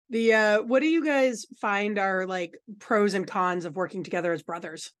What do you guys find are like pros and cons of working together as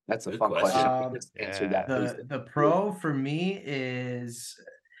brothers? That's a Good fun question. question. Answer that. The pro for me is,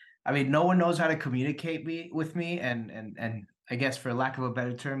 I mean, no one knows how to communicate with me, and I guess for lack of a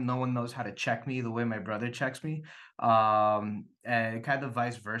better term, no one knows how to check me the way my brother checks me. And kind of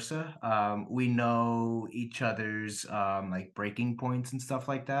vice versa. We know each other's like breaking points and stuff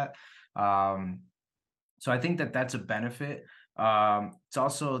like that. So I think that's a benefit. It's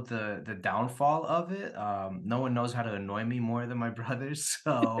also the downfall of it. No one knows how to annoy me more than my brothers.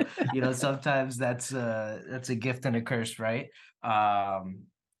 So, sometimes that's a gift and a curse, right?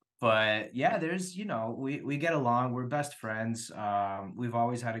 But yeah, there's, we get along, we're best friends. We've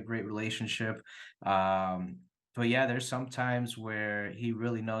always had a great relationship. But yeah, there's some times where he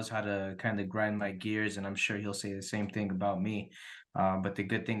really knows how to kind of grind my gears, and I'm sure he'll say the same thing about me. But the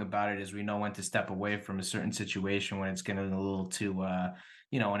good thing about it is we know when to step away from a certain situation when it's getting a little too,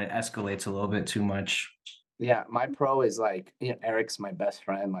 when it escalates a little bit too much. Yeah, my pro is like, Eric's my best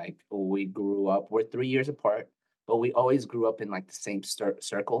friend. Like we grew up, we're 3 years apart, but we always grew up in like the same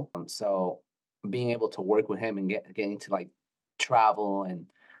circle. So being able to work with him and getting to like travel and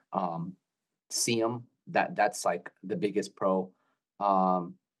see him, that's like the biggest pro.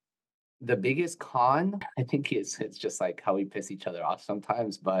 The biggest con, I think, is it's just like how we piss each other off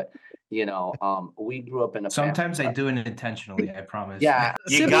sometimes. But we grew up in a Sometimes family. I do it intentionally, I promise. Yeah,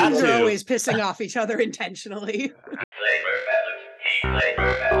 You got Siblings are to. always pissing off each other intentionally.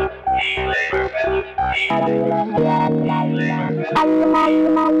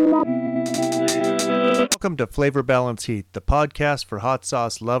 Welcome to Flavor Balance Heat, the podcast for hot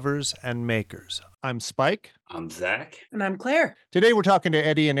sauce lovers and makers. I'm Spike. I'm Zach. And I'm Claire. Today we're talking to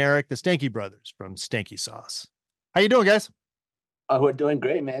Eddie and Eric, the Stanky brothers from Stanky Sauce. How you doing, guys? We're doing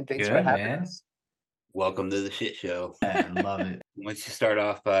great, man. Thanks for having us. Welcome to the shit show. I love it. Why don't you start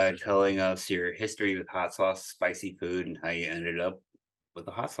off by telling us your history with hot sauce, spicy food, and how you ended up with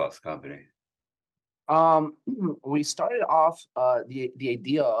the hot sauce company? We started off, the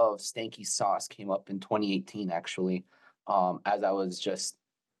idea of Stanky Sauce came up in 2018, actually, as I was just,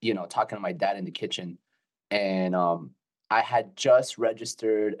 talking to my dad in the kitchen. And I had just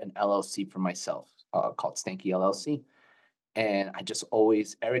registered an LLC for myself, called Stanky LLC. And I just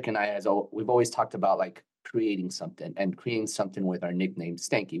Eric and I, we've always talked about like creating something with our nickname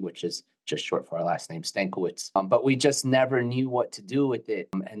Stanky, which is just short for our last name, Stankiewicz. But we just never knew what to do with it.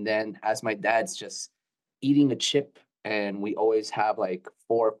 And then as my dad's just eating a chip, and we always have like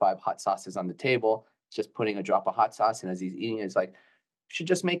 4 or 5 hot sauces on the table, just putting a drop of hot sauce. And as he's eating, it's like, you should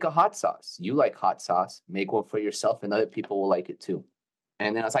just make a hot sauce. You like hot sauce, make one for yourself, and other people will like it too.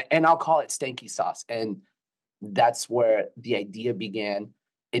 And then I was like, and I'll call it Stanky Sauce. And that's where the idea began.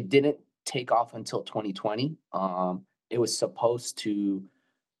 It didn't take off until 2020. It was supposed to,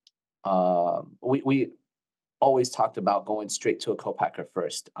 we always talked about going straight to a co-packer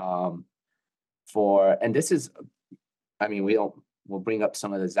first. And this is, we'll bring up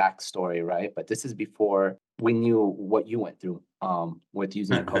some of the Zach story, right? But this is before we knew what you went through with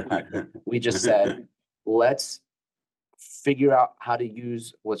using a co-packer. We just said, let's figure out how to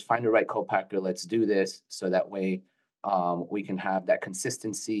let's find the right co-packer. Let's do this so that way we can have that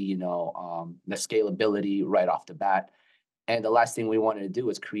consistency, the scalability right off the bat. And the last thing we wanted to do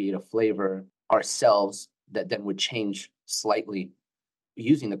was create a flavor ourselves that then would change slightly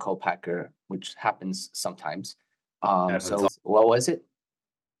using the co-packer, which happens sometimes. So what was it?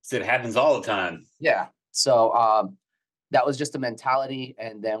 It happens all the time. Yeah. So that was just a mentality.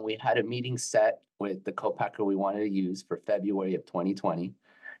 And then we had a meeting set with the co-packer we wanted to use for February of 2020.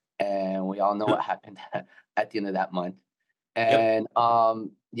 And we all know what happened at the end of that month. And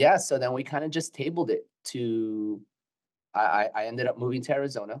so then we kind of just tabled it to, I ended up moving to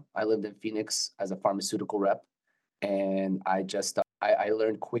Arizona. I lived in Phoenix as a pharmaceutical rep. And I just, I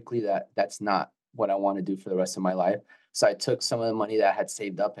learned quickly that that's not what I want to do for the rest of my life. So I took some of the money that I had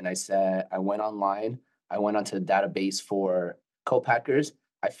saved up, and I went online. I went onto the database for co-packers.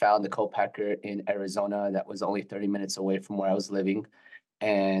 I found the co-packer in Arizona that was only 30 minutes away from where I was living,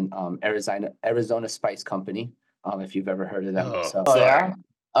 and Arizona Spice Company, if you've ever heard of them. Yeah?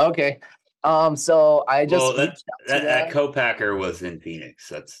 Okay. So I just that co-packer was in Phoenix.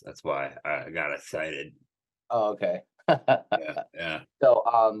 That's why I got excited. Oh, okay. Yeah. So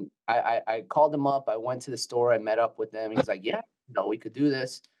I called him up. I went to the store. I met up with them. He's like, yeah, we could do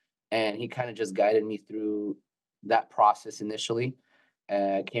this. And he kind of just guided me through that process initially.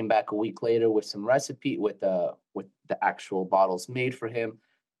 And I came back a week later with some recipe with the actual bottles made for him,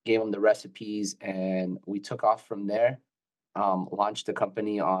 gave him the recipes, and we took off from there. Launched the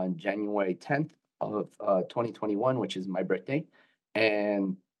company on January 10th of 2021, which is my birthday.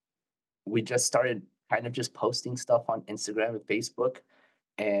 And we just started kind of just posting stuff on Instagram and Facebook,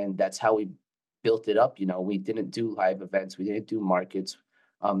 and that's how we built it up. We didn't do live events, we didn't do markets,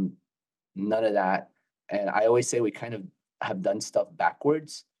 none of that. And I always say we kind of have done stuff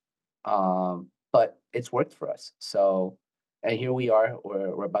backwards, but it's worked for us. So, and here we are.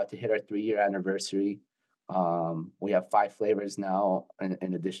 We're about to hit our 3-year anniversary. We have 5 flavors now.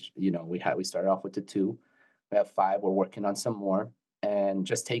 In addition, we started off with the 2. We have 5. We're working on some more, and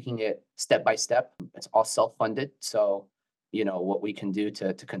just taking it step by step. It's all self-funded. So, what we can do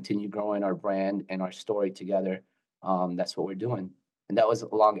to continue growing our brand and our story together. That's what we're doing. And that was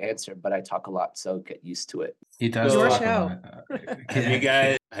a long answer, but I talk a lot, so get used to it. He does Your talk a show.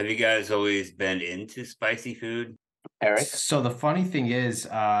 lot. Have you guys always been into spicy food? Eric? So the funny thing is,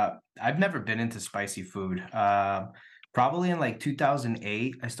 I've never been into spicy food. Probably in like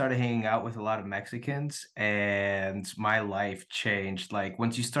 2008, I started hanging out with a lot of Mexicans, and my life changed. Like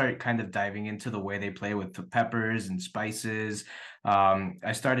once you start kind of diving into the way they play with the peppers and spices,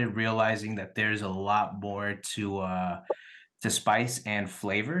 I started realizing that there's a lot more to spice and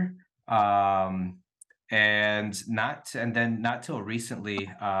flavor. And then not till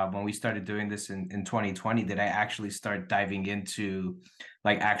recently, when we started doing this in 2020, did I actually start diving into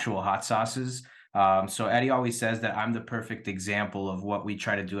like actual hot sauces. So Eddie always says that I'm the perfect example of what we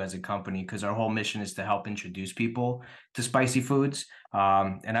try to do as a company, because our whole mission is to help introduce people to spicy foods.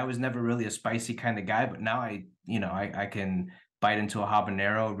 And I was never really a spicy kind of guy, but now I can bite into a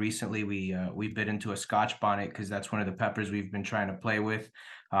habanero. Recently, we bit into a Scotch bonnet because that's one of the peppers we've been trying to play with.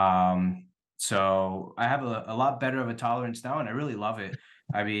 So I have a lot better of a tolerance now, and I really love it.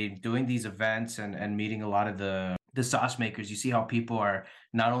 I mean, doing these events and meeting a lot of the sauce makers, you see how people are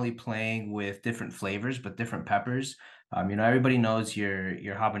not only playing with different flavors, but different peppers. Everybody knows your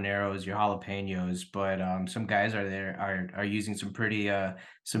habaneros, your jalapenos, but some guys are using some pretty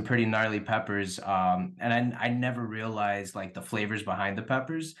gnarly peppers. And I never realized like the flavors behind the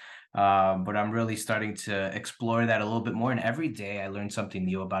peppers. But I'm really starting to explore that a little bit more. And every day I learn something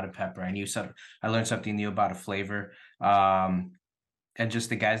new about a pepper. I learned something new about a flavor. And just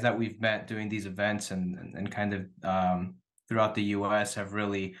the guys that we've met doing these events and kind of throughout the US have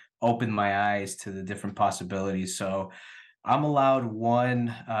really opened my eyes to the different possibilities. So I'm allowed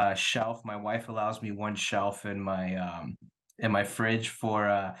one shelf. My wife allows me one shelf in my fridge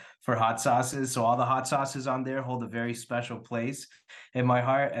for hot sauces. So all the hot sauces on there hold a very special place in my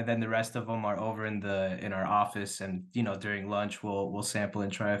heart. And then the rest of them are over in our office. And during lunch we'll sample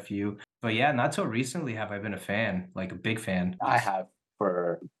and try a few. But yeah, not so recently have I been a fan, like a big fan. I have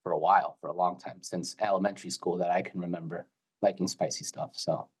for a while, for a long time, since elementary school that I can remember liking spicy stuff.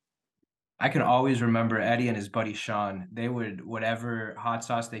 So I can always remember Eddie and his buddy Sean. They would whatever hot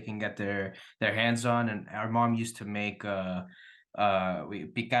sauce they can get their hands on, and our mom used to make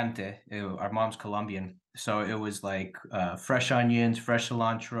picante. Our mom's Colombian, so it was like fresh onions, fresh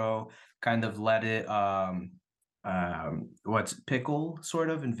cilantro, kind of let it what's pickle sort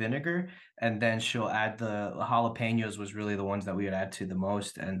of in vinegar, and then she'll add the jalapenos was really the ones that we would add to the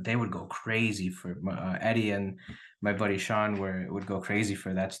most, and they would go crazy for Eddie and my buddy Sean would go crazy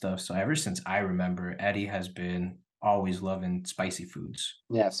for that stuff. So ever since I remember, Eddie has been always loving spicy foods.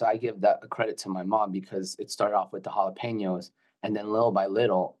 yeah, so I give that credit to my mom, because it started off with the jalapenos, and then little by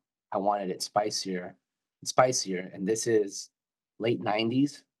little I wanted it spicier and spicier, and this is late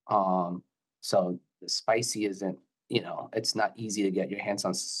 90s. So the spicy isn't, it's not easy to get your hands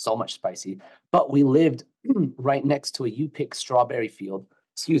on so much spicy, but we lived right next to a U-pick strawberry field,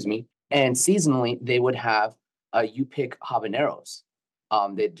 and seasonally they would have a U-pick habaneros.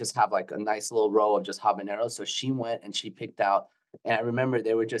 They'd just have like a nice little row of just habaneros. So she went and she picked out, and I remember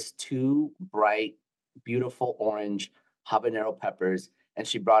they were just 2 bright, beautiful orange habanero peppers, and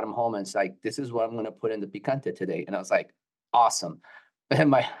she brought them home, and it's like, this is what I'm going to put in the picante today. And I was like, awesome.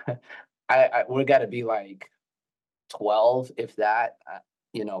 And we're got to be like 12, if that.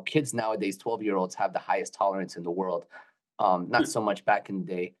 Kids nowadays, 12-year-olds have the highest tolerance in the world. Not so much back in the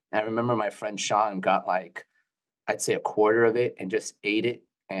day. And I remember my friend Sean got like, I'd say a quarter of it and just ate it.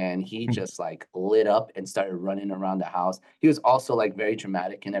 And he just like lit up and started running around the house. He was also like very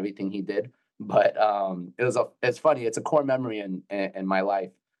dramatic in everything he did. But it's funny. It's a core memory in my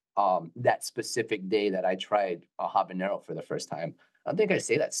life. That specific day that I tried a habanero for the first time. I don't think I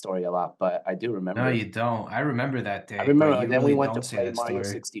say that story a lot, but I do remember. No, you don't. I remember that day. I remember, and then really we went to say play that Mario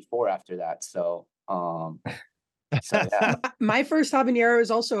story. 64 after that. So yeah. My first habanero is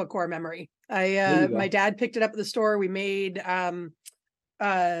also a core memory. There you go. My dad picked it up at the store. We made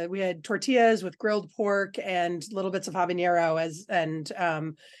we had tortillas with grilled pork and little bits of habanero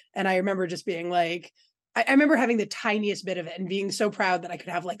and I remember just being like, I remember having the tiniest bit of it and being so proud that I could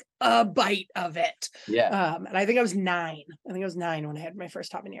have like a bite of it. Yeah, And I think I was 9. I think I was 9 when I had my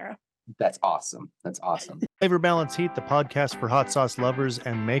first habanero. that's awesome. That's awesome. Flavor Balance Heat, the podcast for hot sauce lovers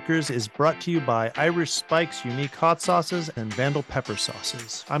and makers, is brought to you by Irish Spike's unique hot sauces and Vandal pepper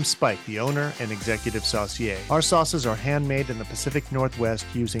sauces. I'm Spike, the owner and executive saucier. Our sauces are handmade in the Pacific Northwest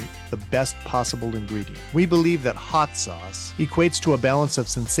using the best possible ingredient. We believe that hot sauce equates to a balance of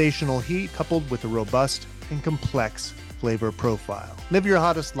sensational heat coupled with a robust and complex flavor profile. Live your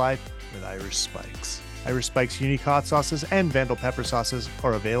hottest life with Irish Spikes. Irish Spike's unique hot sauces and Vandal pepper sauces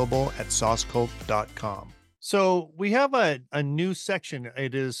are available at saucecult.com. So we have a new section.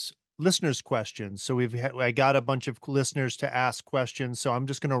 It is listeners' questions. So I got a bunch of listeners to ask questions. So I'm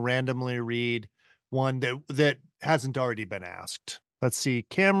just going to randomly read one that hasn't already been asked. Let's see.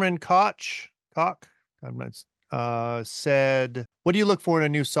 Cameron Koch said, "What do you look for in a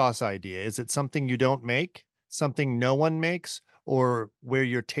new sauce idea? Is it something you don't make, something no one makes, or where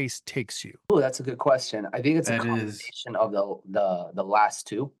your taste takes you?" Oh, that's a good question. I think it's a combination of the last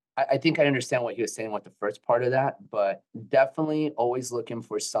two. I think I understand what he was saying with the first part of that, but definitely always looking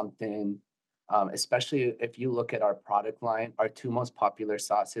for something, especially if you look at our product line, our 2 most popular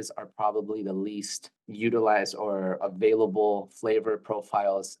sauces are probably the least utilized or available flavor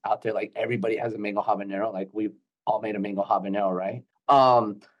profiles out there. Like everybody has a mango habanero, like we all made a mango habanero, right?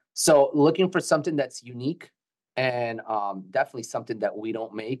 So looking for something that's unique and definitely something that we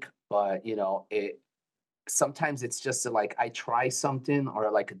don't make, but sometimes it's just like I try something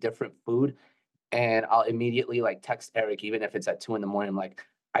or like a different food and I'll immediately like text Eric, even if it's at 2 a.m. I'm like,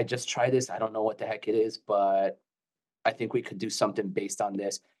 I just tried this. I don't know what the heck it is, but I think we could do something based on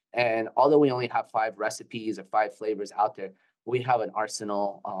this. And although we only have 5 recipes or 5 flavors out there, we have an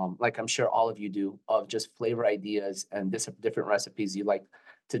arsenal, like I'm sure all of you do, of just flavor ideas and different recipes you like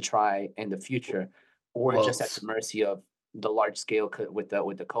to try in the future, or just at the mercy of the large scale with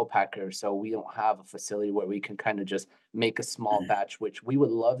the co-packer. So we don't have a facility where we can kind of just make a small batch, which we would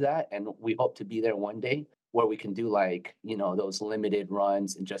love that. And we hope to be there one day where we can do like, those limited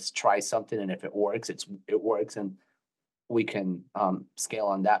runs and just try something. And if it works, it works and we can scale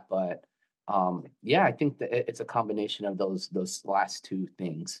on that. But yeah, I think that it's a combination of those last 2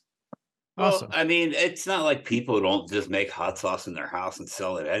 things. Well, I mean, it's not like people don't just make hot sauce in their house and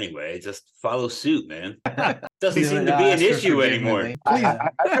sell it anyway. Just follow suit, man. Doesn't seem to be an issue anymore. I've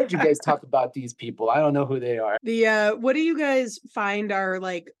heard you guys talk about these people. I don't know who they are. What do you guys find are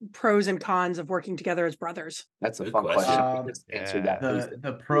like pros and cons of working together as brothers? That's a fun question. Just answer that.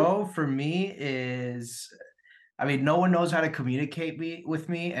 The pro for me is, I mean, no one knows how to communicate with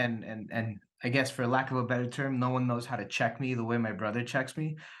me, and I guess for lack of a better term, no one knows how to check me the way my brother checks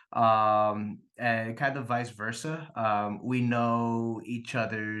me. And kind of vice versa. We know each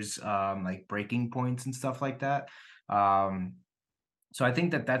other's like breaking points and stuff like that. So I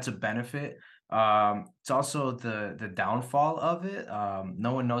think that that's a benefit. It's also the downfall of it.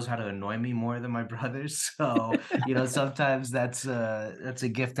 No one knows how to annoy me more than my brothers. So, sometimes that's a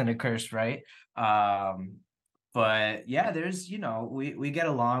gift and a curse, right? But yeah, there's, we get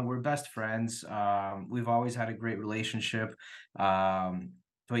along. We're best friends. We've always had a great relationship.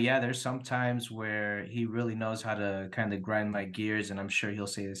 But yeah, there's some times where he really knows how to kind of grind my gears, and I'm sure he'll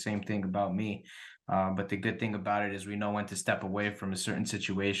say the same thing about me. But the good thing about it is we know when to step away from a certain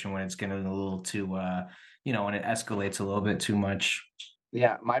situation when it's getting a little too, when it escalates a little bit too much.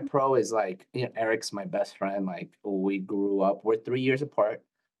 Yeah, my pro is like, Eric's my best friend. Like we grew up, we're 3 years apart,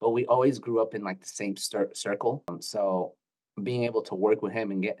 but we always grew up in like the same circle. So being able to work with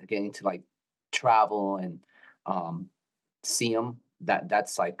him and getting to like travel and see him,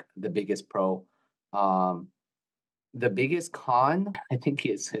 that's like the biggest pro. The biggest con, I think,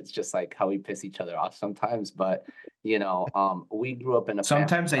 it's just like how we piss each other off sometimes. But we grew up in a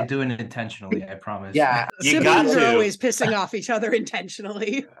sometimes I do it intentionally, I promise. Yeah, siblings are always pissing off each other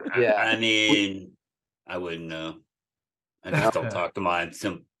intentionally. Yeah, I mean, I wouldn't know. I just don't talk to mine.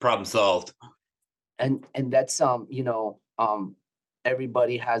 Some problem solved. And that's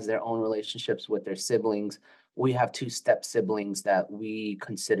everybody has their own relationships with their siblings. We have 2 step siblings that we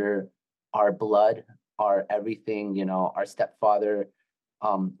consider our blood, our everything. Our stepfather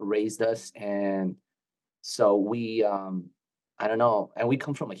raised us, and so we I don't know, and we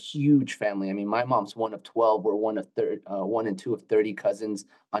come from a huge family. I mean, my mom's one of 12. We're one and 2 of 30 cousins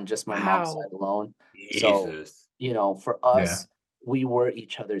on just my mom's side alone. Jesus. So for us, we were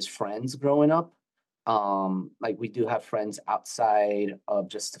each other's friends growing up. Like we do have friends outside of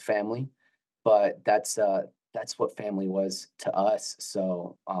just the family, but that's what family was to us.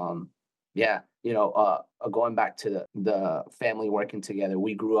 So yeah, going back to the family working together,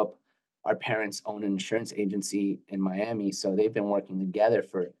 we grew up our parents own an insurance agency in Miami, so they've been working together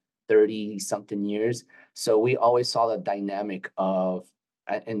for 30 something years. So we always saw the dynamic of,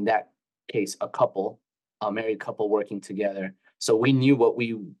 in that case, a married couple working together. So we knew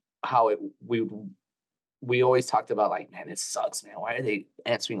we always talked about, like, man, it sucks, man. Why are they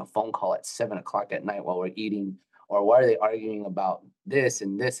answering a phone call at 7:00 at night while we're eating? Or why are they arguing about this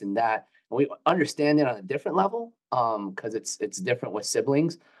and this and that? And we understand it on a different level, because it's different with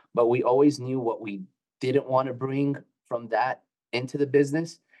siblings. But we always knew what we didn't want to bring from that into the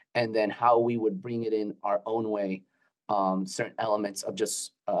business, and then how we would bring it in our own way. Certain elements of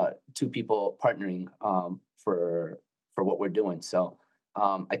just two people partnering for what we're doing. So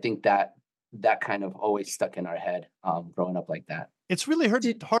I think that kind of always stuck in our head growing up like that. It's really hard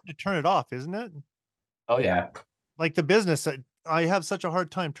to turn it off, isn't it? Oh yeah. Like the business, I have such a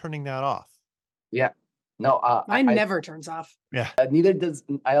hard time turning that off. Yeah. No, mine never turns off. Yeah. Neither does,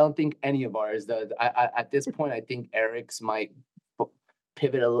 I don't think any of ours does. At this point, I think Eric's might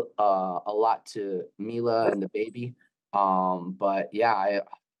pivot a lot to Mila and the baby. But yeah,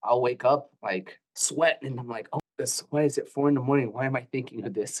 I'll wake up like sweating, and I'm like, oh, why is it 4 a.m? Why am I thinking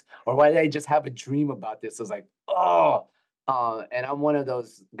of this? Or why did I just have a dream about this? I was like, oh. And I'm one of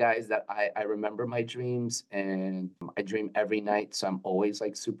those guys that I remember my dreams, and I dream every night. So I'm always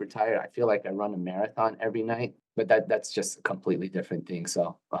like super tired. I feel like I run a marathon every night, but that's just a completely different thing.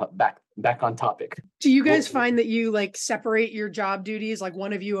 So back on topic. Do you guys find that you like separate your job duties? Like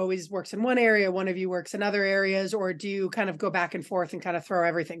one of you always works in one area, one of you works in other areas, or do you kind of go back and forth and kind of throw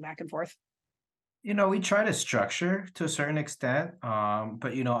everything back and forth? We try to structure to a certain extent.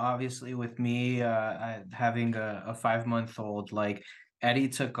 But, obviously with me having a 5-month-old, like Eddie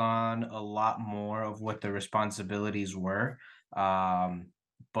took on a lot more of what the responsibilities were.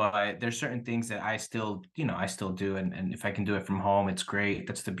 But there's certain things that I still do. And if I can do it from home, it's great.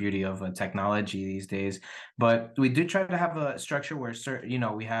 That's the beauty of technology these days. But we do try to have a structure where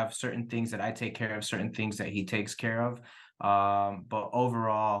we have certain things that I take care of, certain things that he takes care of. But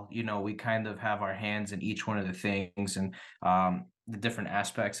overall, we kind of have our hands in each one of the things and the different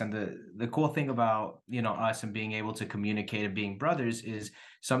aspects. And the cool thing about, us and being able to communicate and being brothers is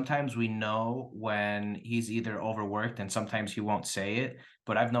sometimes we know when he's either overworked, and sometimes he won't say it,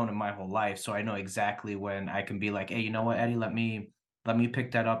 but I've known him my whole life. So I know exactly when I can be like, hey, you know what, Eddie, let me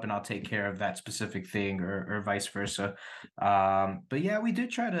pick that up and I'll take care of that specific thing, or vice versa. But yeah, we do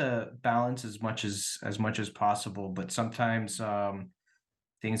try to balance as much as possible, but sometimes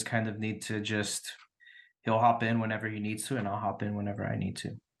things kind of need to just, he'll hop in whenever he needs to, and I'll hop in whenever I need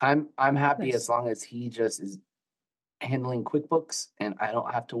to. I'm happy as long as he just is handling QuickBooks and I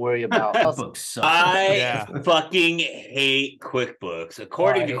don't have to worry about QuickBooks. I fucking hate QuickBooks.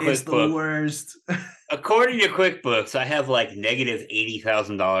 According to It's the worst. According to QuickBooks, I have like negative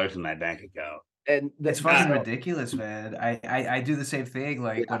 $80,000 in my bank account. And It's fucking ridiculous, man. I do the same thing.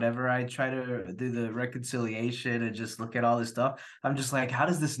 Like whenever I try to do the reconciliation and just look at all this stuff, I'm just like, how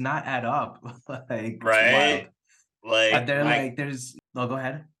does this not add up? Like, right? Like they're there's. Oh, go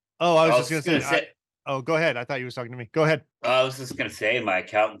ahead. Oh, I was just gonna say. Go ahead. I thought you were talking to me. Go ahead. I was just gonna say, my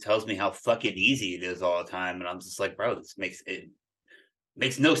accountant tells me how fucking easy it is all the time, and I'm just like, bro, this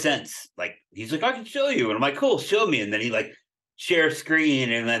makes no sense. Like, he's like, I can show you, and I'm like, cool, show me, and then he like shares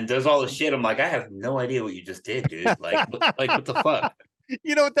screen and then does all the shit. I'm like, I have no idea what you just did, dude. Like, what the fuck?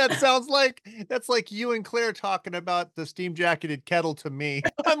 You know what that sounds like? That's like you and Claire talking about the steam jacketed kettle to me.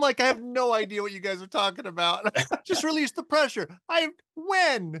 I'm like, I have no idea what you guys are talking about. Just release the pressure.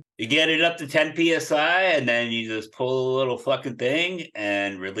 When? You get it up to 10 PSI and then you just pull a little fucking thing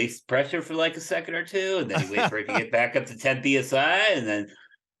and release pressure for like a second or two. And then you wait for it to get back up to 10 PSI. And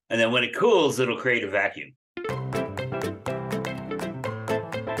then when it cools, it'll create a vacuum.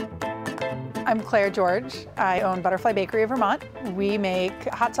 I'm Claire George. I own Butterfly Bakery of Vermont. We make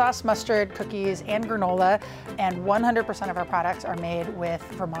hot sauce, mustard, cookies, and granola, and 100% of our products are made with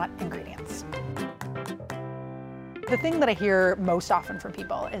Vermont ingredients. The thing that I hear most often from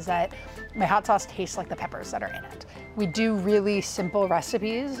people is that my hot sauce tastes like the peppers that are in it. We do really simple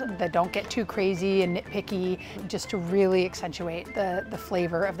recipes that don't get too crazy and nitpicky, just to really accentuate the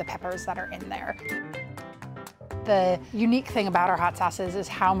flavor of the peppers that are in there. The unique thing about our hot sauces is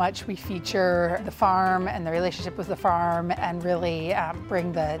how much we feature the farm and the relationship with the farm, and really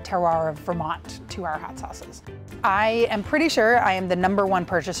bring the terroir of Vermont to our hot sauces. I am pretty sure I am the #1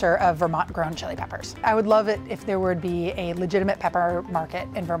 purchaser of Vermont-grown chili peppers. I would love it if there would be a legitimate pepper market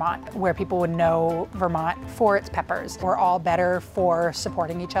in Vermont where people would know Vermont for its peppers. We're all better for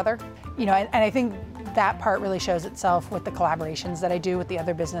supporting each other. And I think that part really shows itself with the collaborations that I do with the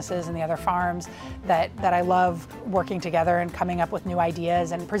other businesses and the other farms, that I love working together and coming up with new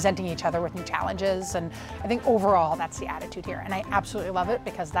ideas and presenting each other with new challenges. And I think overall that's the attitude here. And I absolutely love it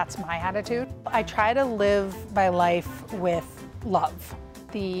because that's my attitude. I try to live my life with love.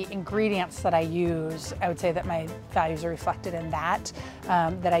 The ingredients that I use, I would say that my values are reflected in that,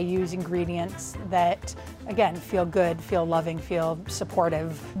 that I use ingredients that, again, feel good, feel loving, feel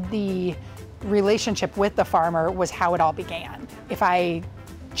supportive. The relationship with the farmer was how it all began. If I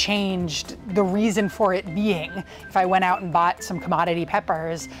changed the reason for it being, if I went out and bought some commodity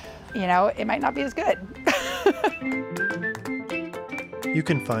peppers, you know, it might not be as good. You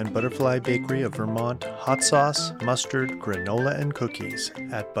can find Butterfly Bakery of Vermont hot sauce, mustard, granola, and cookies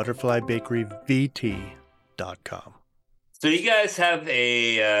at butterflybakeryvt.com. So you guys have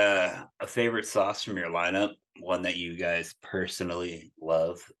a favorite sauce from your lineup, one that you guys personally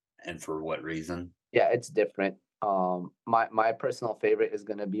love, and for what reason? Yeah, it's different. My personal favorite is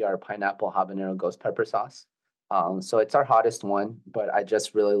gonna be our pineapple habanero ghost pepper sauce. So it's our hottest one, but I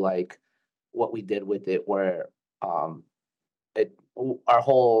just really like what we did with it, where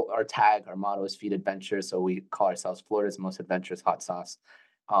our tag, our motto is Feed Adventure, so we call ourselves Florida's most adventurous hot sauce.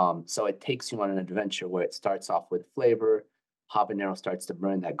 So it takes you on an adventure where it starts off with flavor. Habanero starts to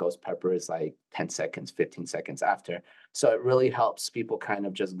burn. That ghost pepper is like 10 seconds, 15 seconds after. So it really helps people kind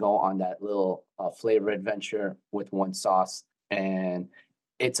of just go on that little flavor adventure with one sauce. And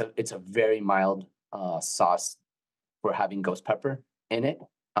it's a very mild sauce for having ghost pepper in it.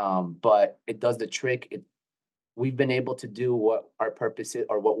 But it does the trick. We've been able to do what our purpose is,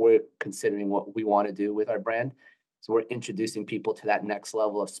 or what we're considering what we want to do with our brand. So we're introducing people to that next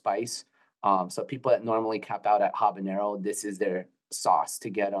level of spice. So people that normally cap out at habanero, this is their sauce to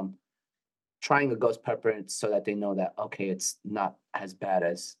get them trying a ghost pepper so that they know that, okay, it's not as bad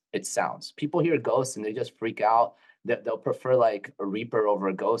as it sounds. People hear ghost and they just freak out. They'll prefer like a Reaper over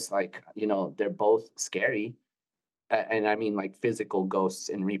a ghost. Like, you know, they're both scary. And I mean, like, physical ghosts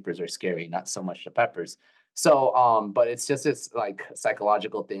and Reapers are scary, not so much the peppers. So, but it's just this like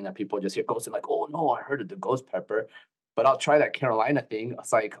psychological thing that people just hear ghost and like, oh no, I heard of the ghost pepper, but I'll try that Carolina thing.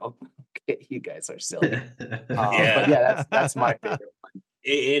 It's like, okay, you guys are silly. Yeah. But yeah, that's my favorite one.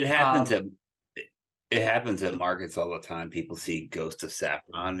 It happens it happens at markets all the time. People see Ghost of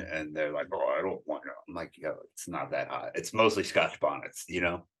Saffron and they're like, oh, I don't want it. I'm like, yo, it's not that hot. It's mostly Scotch bonnets, you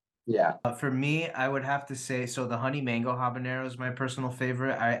know? Yeah. For me, I would have to say, so the honey mango habanero is my personal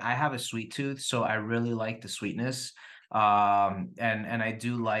favorite. I have a sweet tooth, so I really like the sweetness. And I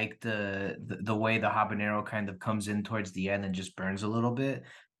do like the way the habanero kind of comes in towards the end and just burns a little bit.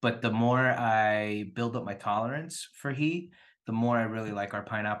 But the more I build up my tolerance for heat, the more I really like our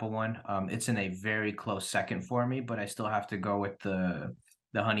pineapple one. It's in a very close second for me, but I still have to go with the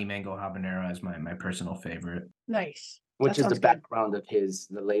honey mango habanero as my personal favorite. Nice. Which That is the sounds good. background of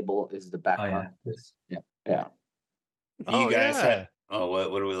the label is the background. Yeah. Do you guys have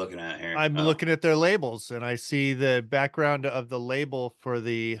what are we looking at here? I'm looking at their labels and I see the background of the label for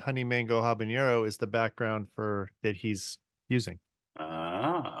the honey mango habanero is the background for that he's using.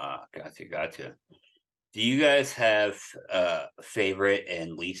 Gotcha. Do you guys have favorite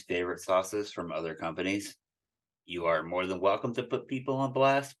and least favorite sauces from other companies? You are more than welcome to put people on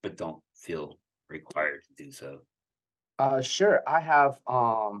blast, but don't feel required to do so. Sure. I have,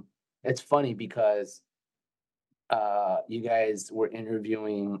 it's funny because you guys were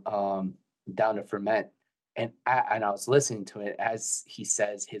interviewing Down to Ferment, and I was listening to it as he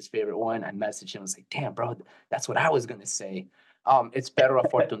says his favorite one. I messaged him, I was like, damn, bro, that's what I was gonna say. It's Perro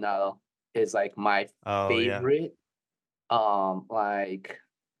Afortunado is like my favorite hot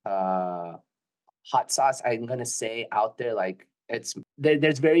sauce I'm gonna say out there. Like,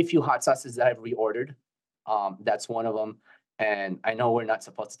 there's very few hot sauces that I've reordered. That's one of them. And I know we're not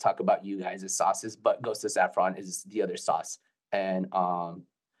supposed to talk about you guys' sauces, but Ghost of Saffron is the other sauce. And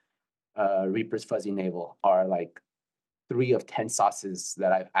Reaper's Fuzzy Navel are like 3 of 10 sauces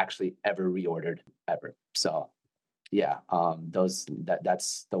that I've actually ever reordered ever. So yeah, that's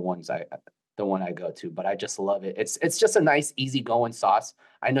the one I go to, but I just love it. It's just a nice, easygoing sauce.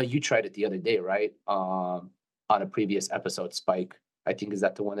 I know you tried it the other day, right? On a previous episode, Spike. I think, is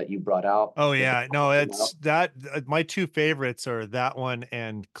that the one that you brought out? Oh yeah, no, it's that. My 2 favorites are that one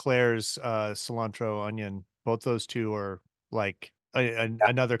and Claire's cilantro onion. Both those 2 are like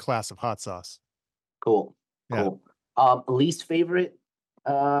another class of hot sauce. Cool. Least favorite,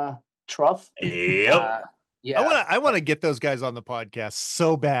 truff. Yep. Yeah. I want to get those guys on the podcast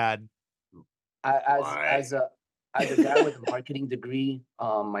so bad. As a guy with a marketing degree,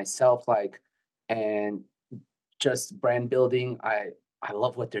 myself, and just brand building, I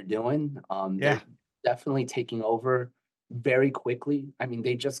love what they're doing. They're definitely taking over very quickly. I mean,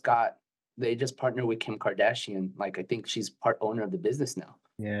 they just got they just partnered with Kim Kardashian. Like, I think she's part owner of the business now.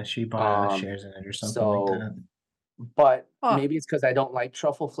 Yeah, she bought Um, shares in it or something like so, that. but Huh. maybe it's because I don't like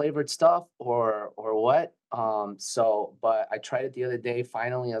truffle flavored stuff or what. So, but I tried it the other day.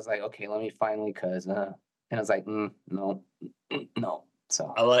 Finally, I was like, okay, let me finally, cause and I was like, no, no.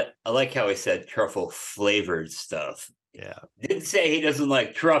 So I like how he said truffle flavored stuff. Yeah. Didn't say he doesn't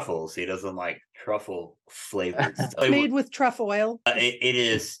like truffles. He doesn't like truffle flavored stuff. Made with truffle oil. It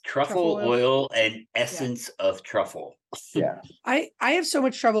is Truffle truffle oil. oil and essence of truffle. yeah, I have so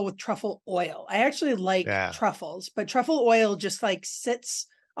much trouble with truffle oil. I actually like Yeah. truffles, but truffle oil just like sits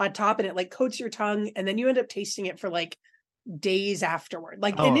on top and it like coats your tongue, and then you end up tasting it for like days afterward.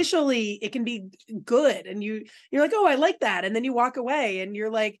 Like Oh. initially it can be good and you're like, oh, I like that, and then you walk away and you're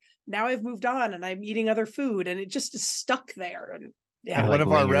like, now I've moved on and I'm eating other food, and it just is stuck there. And At I one like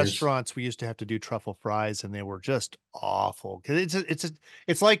of our wingers. restaurants, we used to have to do truffle fries, and they were just awful. Because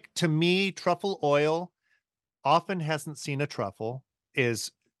it's like, to me, truffle oil often hasn't seen a truffle,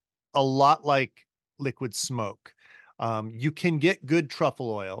 is a lot like liquid smoke. You can get good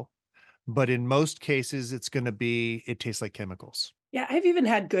truffle oil, but in most cases, it tastes like chemicals. yeah, I've even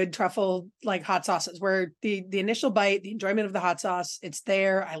had good truffle like hot sauces where the initial bite, the enjoyment of the hot sauce, it's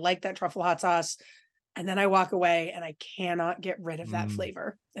there. I like that truffle hot sauce. And then I walk away and I cannot get rid of that Mm.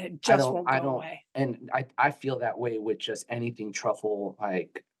 flavor. It just won't go away. and I feel that way with just anything truffle.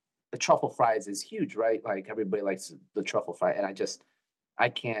 Like the truffle fries is huge, right? Like everybody likes the truffle fry, and I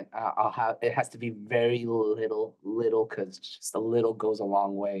can't. I'll have it has to be very little, because just a little goes a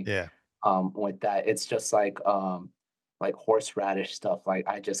long way. Yeah. With that, it's just like horseradish stuff. Like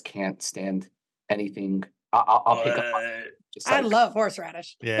I just can't stand anything. I'll pick up. Just I like, love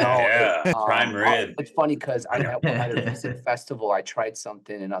horseradish. Yeah. no, Yeah, prime rib. It's funny because at a recent festival, I tried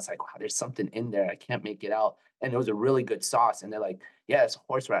something and I was like, wow, there's something in there. I can't make it out. And it was a really good sauce. And they're like, yeah, it's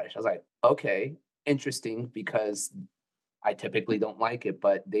horseradish. I was like, okay, interesting, because I typically don't like it,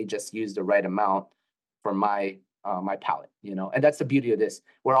 but they just used the right amount for my palate, and that's the beauty of this.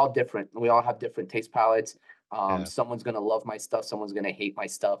 We're all different. We all have different taste palettes. Yeah. Someone's going to love my stuff. Someone's going to hate my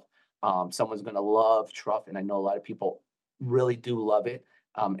stuff. Someone's going to love truff. And I know a lot of people really do love it.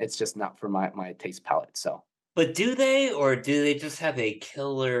 It's just not for my taste palette. So, But do they, or do they just have a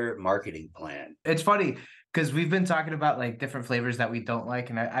killer marketing plan? It's funny because we've been talking about like different flavors that we don't like,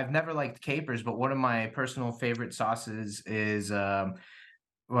 and I've never liked capers, but one of my personal favorite sauces is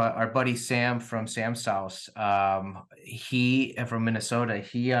our buddy Sam from Sam's House. He from Minnesota.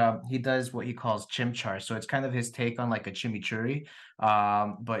 He does what he calls chimchar, so it's kind of his take on like a chimichurri,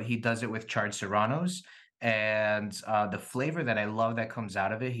 but he does it with charred serranos. And the flavor that I love that comes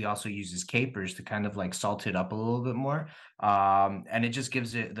out of it, he also uses capers to kind of like salt it up a little bit more. And it just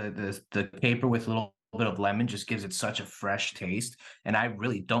gives it the caper with a little bit of lemon just gives it such a fresh taste. And I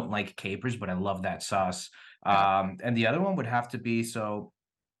really don't like capers, but I love that sauce. And the other one would have to be, so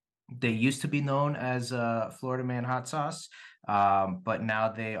they used to be known as Florida Man hot sauce, but now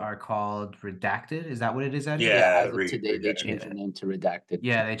they are called Redacted. Is that what it is, Eddie? Yeah, as of today, they changed the name to Redacted.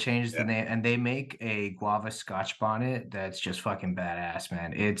 Yeah, they changed the Yeah. name, and they make a guava scotch bonnet that's just fucking badass,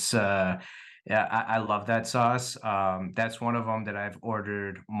 man. It's yeah, I love that sauce. That's one of them that I've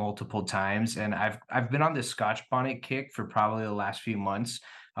ordered multiple times, and I've been on this scotch bonnet kick for probably the last few months,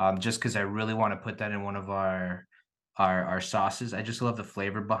 just because I really want to put that in one of our sauces. I just love the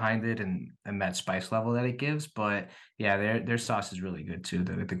flavor behind it and that spice level that it gives. But yeah, their sauce is really good too.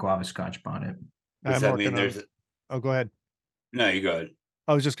 The guava scotch bonnet. Does that mean there's? Oh, go ahead. No, you go ahead.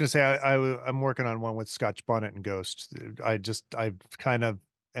 I was just gonna say I'm working on one with Scotch Bonnet and Ghost. I kind of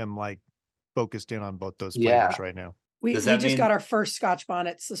am like focused in on both those flavors right now. We Does that just mean- got our first Scotch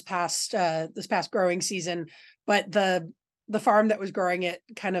bonnets this past growing season, but the farm that was growing it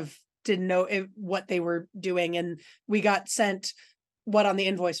kind of didn't know what they were doing, and we got sent what on the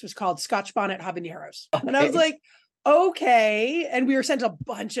invoice was called Scotch Bonnet habaneros, and I was like, okay. And we were sent a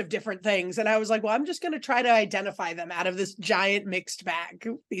bunch of different things, and I was like, well, I'm just going to try to identify them out of this giant mixed bag,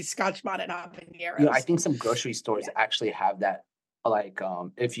 these Scotch Bonnet habaneros. I think some grocery stores actually have that. Like,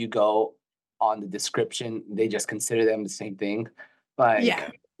 if you go on the description, they just consider them the same thing. Like,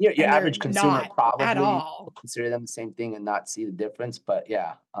 your And average they're consumer not probably at all. consider them the same thing and not see the difference. But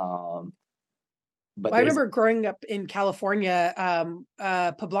yeah, but I remember growing up in California,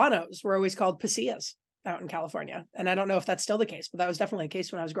 poblanos were always called pasillas out in California. And I don't know if that's still the case, but that was definitely the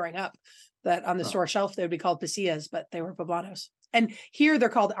case when I was growing up, that on the store shelf, they would be called pasillas, but they were poblanos. And here they're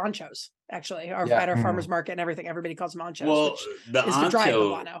called anchos, actually, at our farmer's market and everything. Everybody calls them anchos, Well, which the is the dry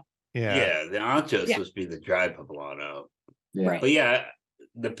ancho, poblano. yeah, the ancho is Yeah. supposed to be the dry poblano. yeah. Right. But yeah,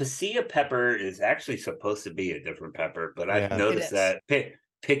 the pasilla pepper is actually supposed to be a different pepper, but I've Yeah. noticed It is. that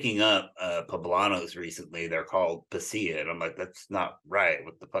picking up poblanos recently. They're called pasilla, and I'm like, that's not right.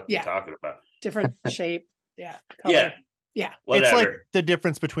 What the fuck are you talking about? Different shape. Yeah. Color. Yeah. Yeah. Whatever. It's like the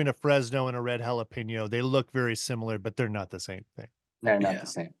difference between a Fresno and a red jalapeno. They look very similar, but they're not the same thing. They're not the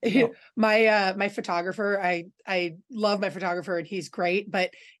same. No. My photographer, I love my photographer and he's great,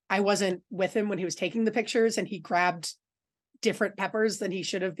 but I wasn't with him when he was taking the pictures and he grabbed different peppers than he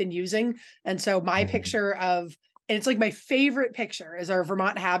should have been using. And so my picture of, and it's like my favorite picture is our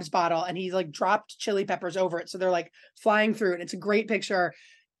Vermont Habs bottle, and he's like dropped chili peppers over it. So they're like flying through it. It's a great picture.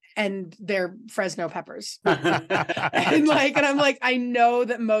 And they're Fresno peppers. and I'm like, I know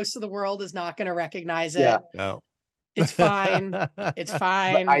that most of the world is not going to recognize it. Yeah. No. It's fine. It's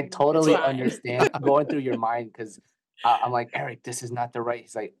fine. But I totally understand going through your mind, because I'm like, Eric, this is not the right.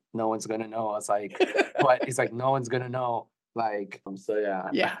 He's like, no one's gonna know. I was like, but he's like, no one's gonna know. Like, so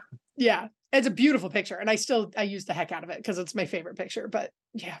yeah. Yeah. It's a beautiful picture, and I use the heck out of it because it's my favorite picture. But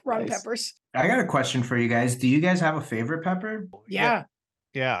yeah, wrong peppers. I got a question for you guys. Do you guys have a favorite pepper? Yeah.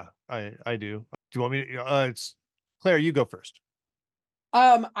 Yeah, I do. Do you want me to, it's Claire, you go first.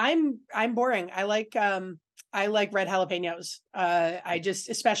 I'm boring. I like red jalapenos. I just,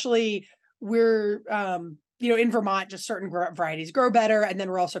 especially we're, in Vermont, just certain varieties grow better. And then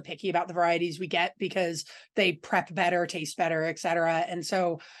we're also picky about the varieties we get because they prep better, taste better, et cetera. And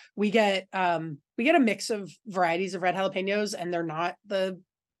so we get a mix of varieties of red jalapenos, and they're not the,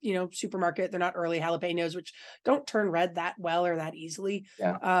 supermarket. They're not early jalapenos, which don't turn red that well or that easily.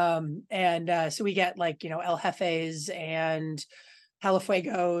 Yeah. So we get like, El Jefes and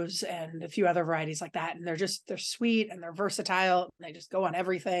Jalafuegos and a few other varieties like that. And they're sweet and they're versatile. And they just go on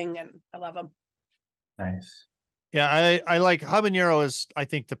everything. And I love them. Nice. Yeah, I like habanero is, I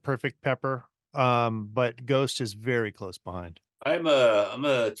think, the perfect pepper. But Ghost is very close behind. I'm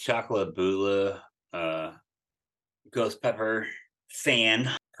a chocolate bula ghost pepper fan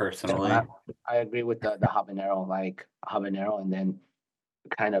personally. I agree with the habanero, like habanero, and then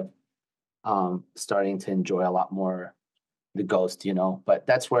kind of starting to enjoy a lot more the ghost, but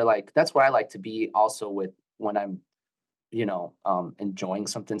that's where I like to be also with when I'm enjoying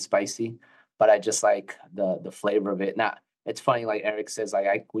something spicy, but I just like the flavor of it. Now it's funny, like Eric says,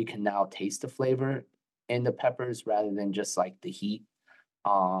 we can now taste the flavor in the peppers rather than just like the heat.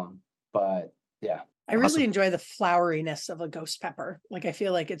 But yeah, I really enjoy the floweriness of a ghost pepper. Like, I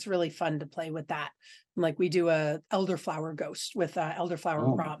feel like it's really fun to play with that. And like we do a elderflower ghost with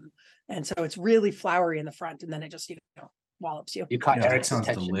elderflower rum, and so it's really flowery in the front, and then it just wallops you. You caught Eric's sounds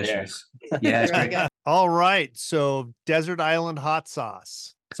attention delicious. there. Yeah, it's Really great. good. All right. So Desert Island hot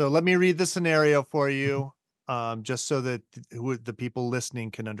sauce. So let me read the scenario for you, just so that the people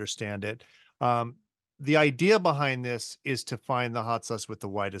listening can understand it. The idea behind this is to find the hot sauce with the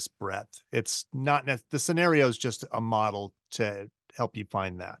widest breadth. It's not, the scenario is just a model to help you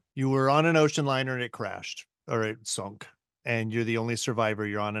find that. You were on an ocean liner and it crashed or it sunk, and you're the only survivor.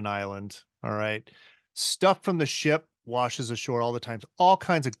 You're on an island. All right. Stuff from the ship washes ashore all the time. All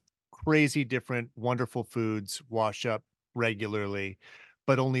kinds of crazy, different, wonderful foods wash up regularly,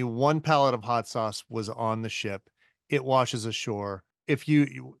 but only one pallet of hot sauce was on the ship. It washes ashore. If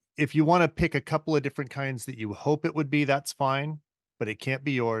you want to pick a couple of different kinds that you hope it would be, that's fine, but it can't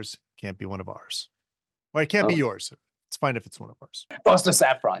be yours. Can't be one of ours. Or it can't be yours. It's fine if it's one of ours. Plus the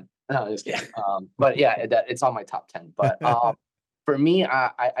saffron. No, just kidding. But yeah, it's on my top 10. But for me,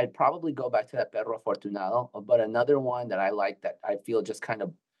 I'd probably go back to that Perro Afortunado. But another one that I like that I feel just kind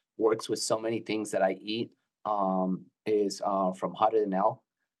of works with so many things that I eat is from Hotter Than Hell.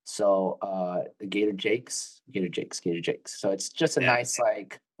 So the Gator Jakes. So it's just a nice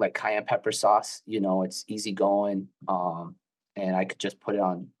like cayenne pepper sauce. It's easy going. And I could just put it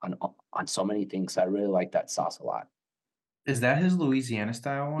on so many things. I really like that sauce a lot. Is that his Louisiana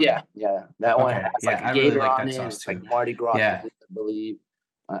style one? Yeah. That one has like a gator on it. Sauce it's too. like Mardi Gras, Yeah. I believe.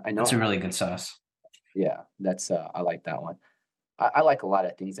 I know It's a really good sauce. Yeah, that's I like that one. I like a lot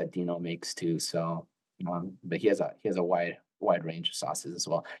of things that Dino makes too. So, but he has a wide range of sauces as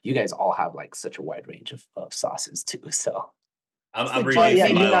well. You guys all have like such a wide range of sauces too. So I'm It's reading like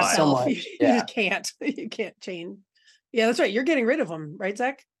from you my life. so yourself. much. You Yeah. just can't. You can't change. Yeah, that's right. You're getting rid of them, right,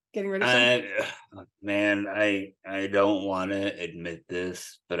 Zach? Getting rid of some. Man, I don't want to admit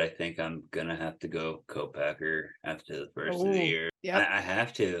this, but I think I'm gonna have to go co-packer after the first of the year. Yep. I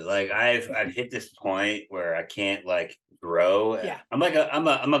have to. Like I've hit this point where I can't like grow. Yeah. I'm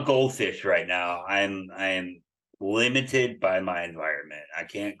a goldfish right now. I'm limited by my environment. I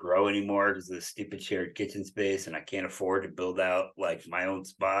can't grow anymore because of the stupid shared kitchen space, and I can't afford to build out like my own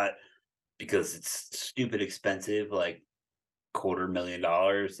spot because it's stupid expensive. Like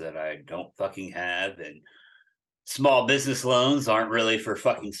 $250,000 that I don't fucking have, and small business loans aren't really for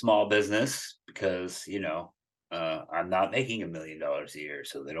fucking small business because, I'm not making $1 million a year,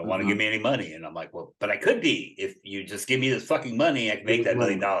 so they don't want to give me any money. And I'm like, well, but I could be. If you just give me this fucking money, I can make that $1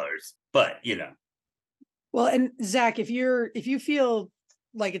 million. But Well, and Zach, if you feel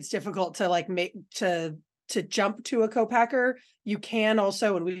like it's difficult to like make to jump to a co-packer, you can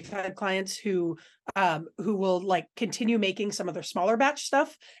also, and we've had clients who will like continue making some of their smaller batch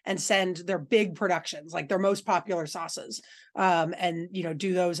stuff and send their big productions, like their most popular sauces, and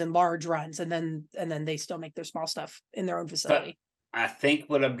do those in large runs, and then they still make their small stuff in their own facility. But I think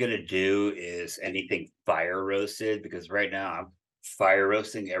what I'm gonna do is anything fire roasted, because right now I'm fire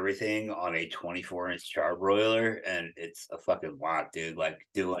roasting everything on a 24-inch charbroiler, and it's a fucking lot, dude. Like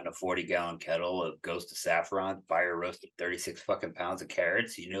doing a 40-gallon kettle of Ghost of Saffron, fire roasted 36 fucking pounds of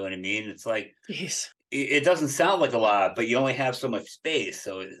carrots. You know what I mean? It's like, jeez, it doesn't sound like a lot, but you only have so much space.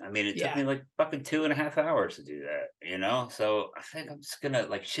 So it took me like fucking 2.5 hours to do that, So I think I'm just gonna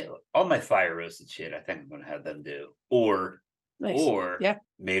like shit all my fire roasted shit. I think I'm gonna have them do, or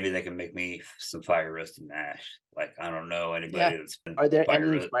maybe they can make me some fire roasted mash. Like, I don't know anybody that's been. Are there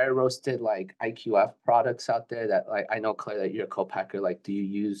any fire roasted like IQF products out there that, like, I know, Claire, that you're a co-packer. Like, do you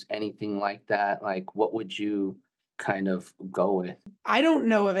use anything like that? Like, what would you kind of go with? I don't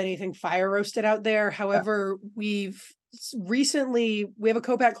know of anything fire roasted out there. However, we have a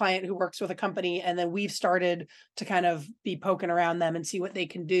co-pack client who works with a company, and then we've started to kind of be poking around them and see what they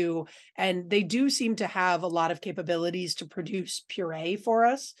can do. And they do seem to have a lot of capabilities to produce puree for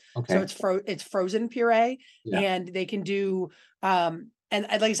us. Okay. So it's frozen puree, and they can do, and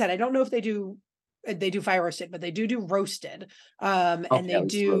like I said, I don't know if they do fire roasted, but they do roasted. And they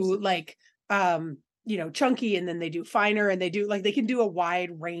do roasted. Like, chunky, and then they do finer, and they can do a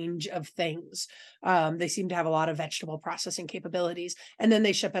wide range of things. They seem to have a lot of vegetable processing capabilities, and then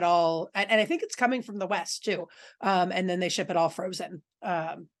they ship it all. And I think it's coming from the West too. And then they ship it all frozen.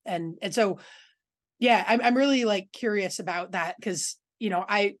 And so, I'm really like curious about that, because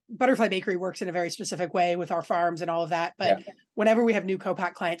Butterfly Bakery works in a very specific way with our farms and all of that. But whenever we have new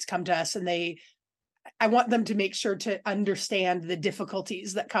co-pack clients come to us, and I want them to make sure to understand the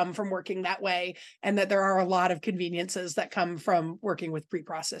difficulties that come from working that way, and that there are a lot of conveniences that come from working with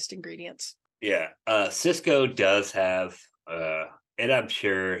pre-processed ingredients. Yeah. Cisco does have, and I'm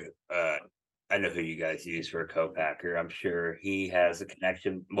sure, I know who you guys use for a co-packer. I'm sure he has a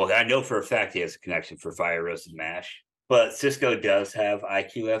connection. Well, I know for a fact he has a connection for fire roasted mash. But Cisco does have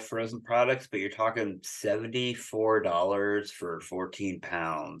IQF frozen products, but you're talking $74 for 14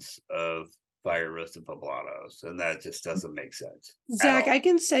 pounds of fire roasted poblanos, and that just doesn't make sense. Zach,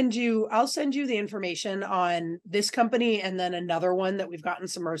 I'll send you the information on this company, and then another one that we've gotten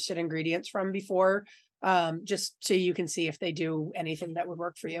some roasted ingredients from before, just so you can see if they do anything that would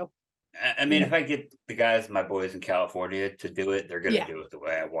work for you. If I get my boys in California to do it, they're gonna do it the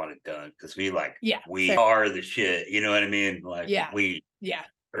way I want it done, because we are the shit. You know what I mean? Like, I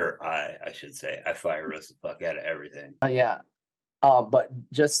should say, I fire roast the fuck out of everything. But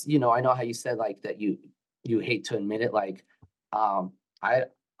just, I know how you said like that you hate to admit it. Like, I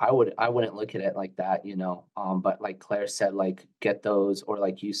wouldn't look at it like that, but like Claire said, like, get those, or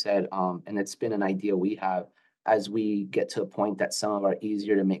like you said, and it's been an idea we have as we get to a point that some of our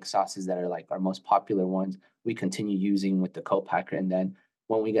easier to make sauces that are like our most popular ones, we continue using with the co-packer. And then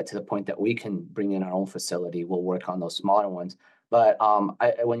when we get to the point that we can bring in our own facility, we'll work on those smaller ones. But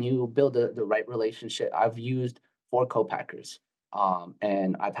when you build the right relationship, I've used 4 co-packers.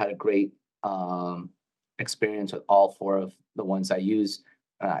 And I've had a great experience with all 4 of the ones I use.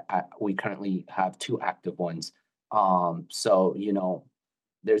 We currently have 2 active ones. So,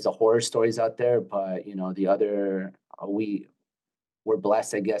 there's the horror stories out there, but, the other, we're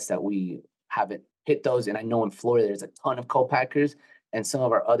blessed, I guess, that we haven't hit those. And I know in Florida, there's a ton of co-packers, and some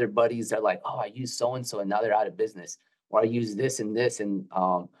of our other buddies are like, oh, I use so-and-so, and now they're out of business. Or I use this and this. And,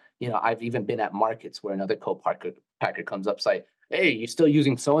 I've even been at markets where another co-packer comes up, say, hey, you still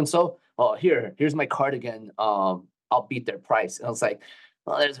using so-and-so? Oh, here's my card again. I'll beat their price. And I was like,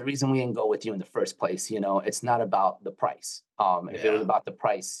 well, there's a reason we didn't go with you in the first place. It's not about the price. If it was about the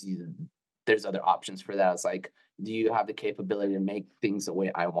price, there's other options for that. I was like, do you have the capability to make things the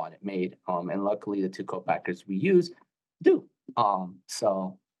way I want it made? And luckily the 2 co-packers we use do.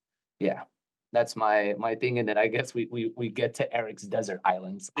 So yeah, that's my thing. And then I guess we get to Eric's desert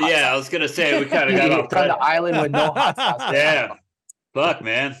islands. I was gonna say, we kind of got off on the island with no hot sauce. Yeah. Fuck,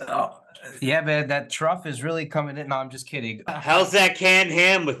 man. Yeah, man, that truff is really coming in. No, I'm just kidding. How's that canned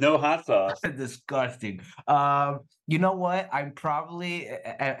ham with no hot sauce? Disgusting. You know what? I'm probably,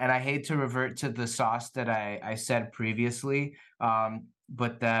 and I hate to revert to the sauce that I said previously,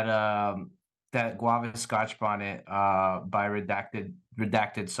 but that that guava scotch bonnet by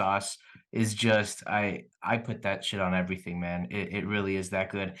redacted sauce is just I put that shit on everything, man. It really is that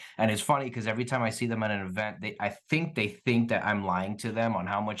good. And it's funny because every time I see them at an event, I think they think that I'm lying to them on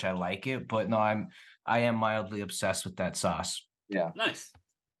how much I like it, but no, I am mildly obsessed with that sauce. Yeah. Nice.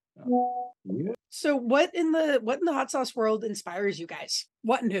 So what in the hot sauce world inspires you guys?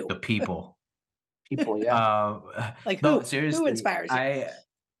 What and who? The people. People, yeah. Like who? No, seriously, Who inspires you?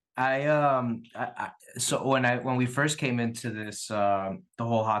 So when we first came into this the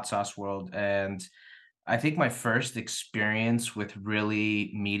whole hot sauce world, and I think my first experience with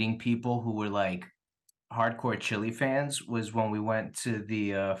really meeting people who were like hardcore chili fans was when we went to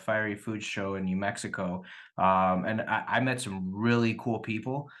the Fiery Food Show in New Mexico. And I met some really cool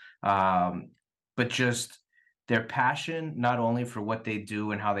people, but just their passion, not only for what they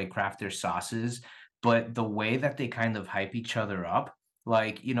do and how they craft their sauces, but the way that they kind of hype each other up.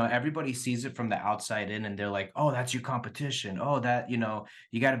 Like, everybody sees it from the outside in and they're like, oh, that's your competition. Oh, that, you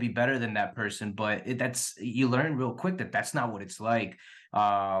got to be better than that person. But you learn real quick that that's not what it's like.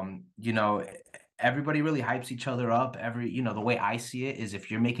 Everybody really hypes each other up. The way I see it is if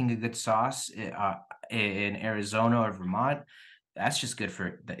you're making a good sauce in Arizona or Vermont, that's just good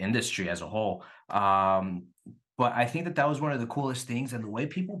for the industry as a whole. But I think that was one of the coolest things, and the way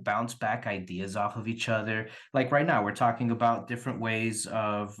people bounce back ideas off of each other. Like right now, we're talking about different ways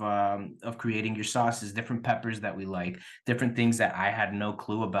of creating your sauces, different peppers that we like, different things that I had no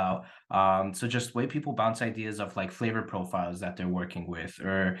clue about. So just way people bounce ideas of like flavor profiles that they're working with,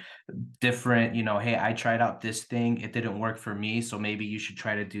 or different, hey, I tried out this thing, it didn't work for me, so maybe you should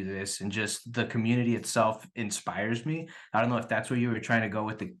try to do this. And just the community itself inspires me. I don't know if that's where you were trying to go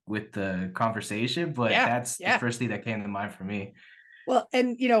with the conversation, but that's the first thing that came to mind for me. Well,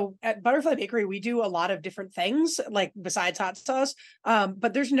 and at Butterfly Bakery, we do a lot of different things, like besides hot sauce.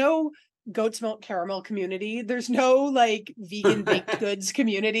 But there's no goat's milk caramel community. There's no like vegan baked goods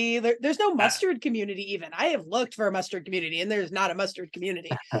community. There's no mustard community even. I have looked for a mustard community and there's not a mustard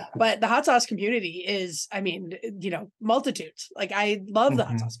community. But the hot sauce community is, multitudes. Like I love the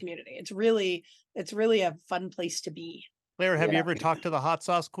hot sauce community. It's really a fun place to be. Claire, have you ever talked to the hot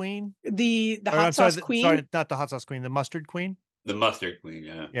sauce queen? The hot sauce queen? Sorry, not the hot sauce queen, the mustard queen? The mustard queen,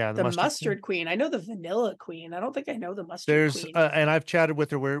 yeah. Yeah, the mustard queen. I know the vanilla queen. I don't think I know the mustard queen. And I've chatted with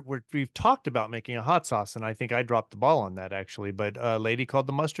her we've talked about making a hot sauce, and I think I dropped the ball on that actually. But a lady called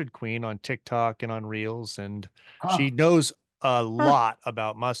the mustard queen on TikTok and on Reels, and she knows a lot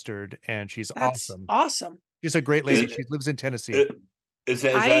about mustard, and she's awesome. Awesome. She's a great lady. She lives in Tennessee. Is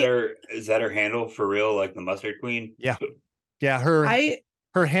that her handle for real? Like the mustard queen? Yeah. Yeah.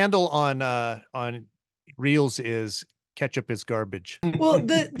 Her handle on Reels is ketchup is garbage. Well,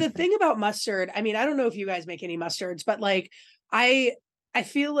 the thing about mustard, I don't know if you guys make any mustards, but like I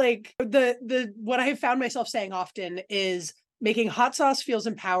feel like what I have found myself saying often is making hot sauce feels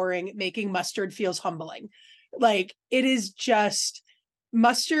empowering, making mustard feels humbling. Like it is just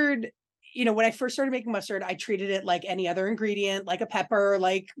mustard. When I first started making mustard, I treated it like any other ingredient, like a pepper,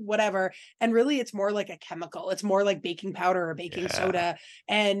 like whatever. And really it's more like a chemical. It's more like baking powder or baking soda.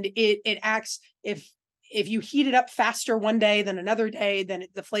 And it acts, if you heat it up faster one day than another day, then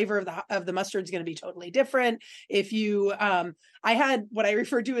the flavor of the mustard is going to be totally different. If you, I had what I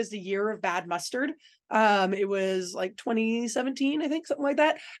refer to as the year of bad mustard. It was like 2017, I think, something like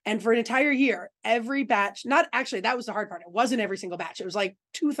that. And for an entire year, every batch, not actually, that was the hard part. It wasn't every single batch. It was like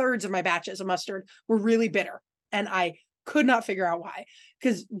 2/3 of my batches of mustard were really bitter. And I could not figure out why.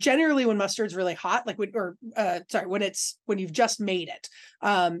 Because generally when mustard's really hot, like when you've just made it,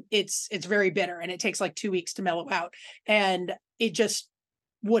 it's very bitter and it takes like 2 weeks to mellow out. And it just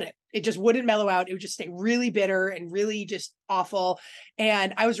wouldn't mellow out. It would just stay really bitter and really just awful.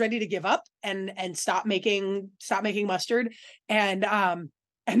 And I was ready to give up and stop making mustard. And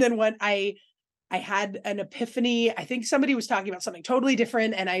then when I had an epiphany. I think somebody was talking about something totally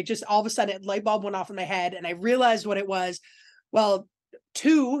different. And I just, all of a sudden, light bulb went off in my head and I realized what it was. Well,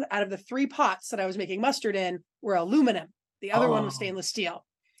 2 out of the 3 pots that I was making mustard in were aluminum. The other one was stainless steel.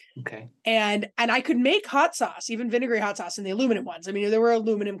 Okay. And I could make hot sauce, even vinegary hot sauce in the aluminum ones. There were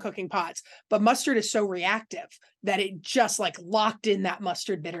aluminum cooking pots, but mustard is so reactive that it just like locked in that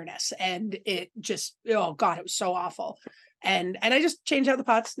mustard bitterness. And it just, oh God, it was so awful. And I just changed out the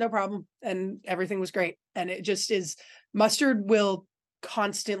pots, no problem. And everything was great. And it just is, mustard will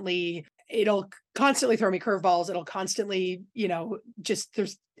it'll constantly throw me curveballs. It'll constantly,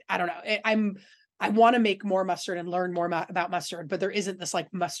 I don't know. I want to make more mustard and learn more about mustard, but there isn't this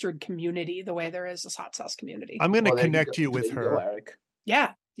like mustard community the way there is this hot sauce community. I'm going to connect you with her. Eric.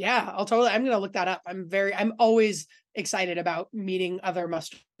 Yeah. Yeah, I'm gonna look that up. I'm always excited about meeting other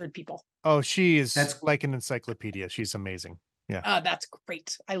mustard people. Oh, she is That's- like an encyclopedia. She's amazing. Yeah. That's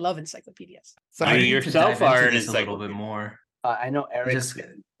great. I love encyclopedias. So I You need to yourself dive into are an this a little bit encyclopedia. more. I know Eric Just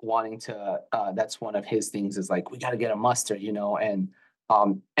wanting to, that's one of his things is like, we got to get a mustard, you know, and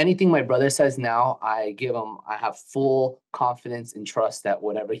anything my brother says now, I have full confidence and trust that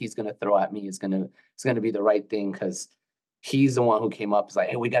whatever he's going to throw at me is going to be the right thing. Cause he's the one who came up, is like,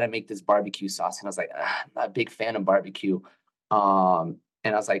 hey, we got to make this barbecue sauce. And I was like, I'm not a big fan of barbecue. And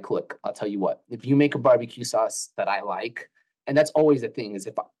I was like, look, I'll tell you what, if you make a barbecue sauce that I like, and that's always the thing, is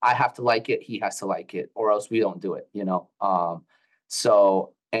if I have to like it, he has to like it, or else we don't do it, you know?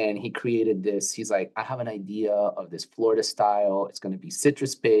 And he created this, he's like, I have an idea of this Florida style. It's going to be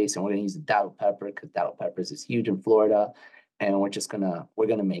citrus based, and we're going to use the dado pepper because dado peppers is huge in Florida. And we're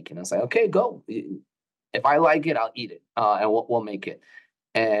going to make it. And I was like, okay, go. If I like it, I'll eat it. And we'll make it.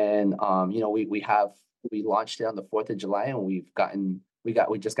 And, you know, we launched it on the 4th of July, and we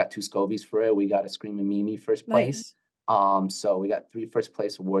just got 2 Scobies for it. We got a Screaming Mimi first place. Nice. So we got 3 first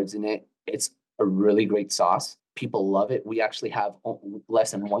place awards in it. It's a really great sauce. People love it. We actually have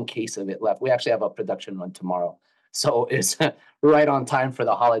less than 1 case of it left. We actually have a production run tomorrow. So it's right on time for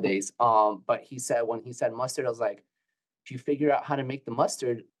the holidays. But when he said mustard, I was like, if you figure out how to make the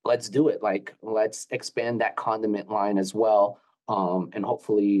mustard, let's do it. Like, let's expand that condiment line as well. And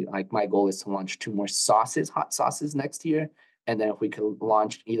hopefully, like, my goal is to launch 2 more hot sauces next year. And then if we could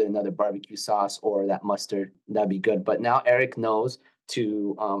launch either another barbecue sauce or that mustard, that'd be good. But now Eric knows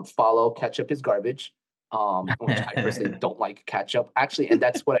to follow ketchup is garbage, which I personally don't like ketchup. Actually, and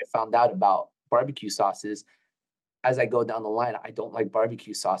that's what I found out about barbecue sauces. As I go down the line, I don't like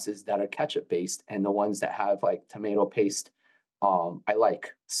barbecue sauces that are ketchup based, and the ones that have like tomato paste, I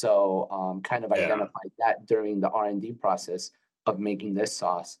like. So kind of identified that during the R&D process of making this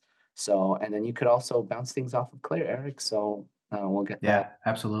sauce. So, and then you could also bounce things off of Claire, Eric. So we'll get that.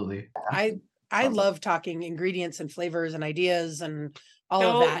 Absolutely. I love talking ingredients and flavors and ideas and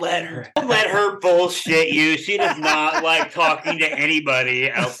all of that. Don't let her bullshit you. She does not like talking to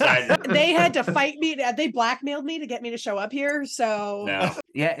anybody outside. They had to fight me. They blackmailed me to get me to show up here. So No.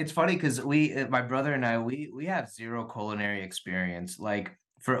 Yeah, it's funny because my brother and I, we have 0 culinary experience. Like,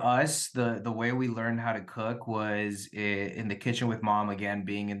 for us, the way we learned how to cook was in the kitchen with mom, again,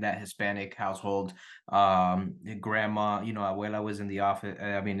 being in that Hispanic household. Grandma, you know, abuela was in the office.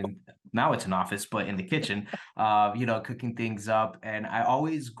 Now it's an office, but in the kitchen, you know, cooking things up. And I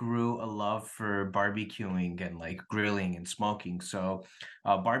always grew a love for barbecuing and like grilling and smoking. So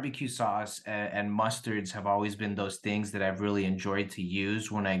barbecue sauce and mustards have always been those things that I've really enjoyed to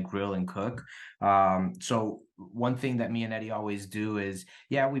use when I grill and cook. So one thing that me and Eddie always do is,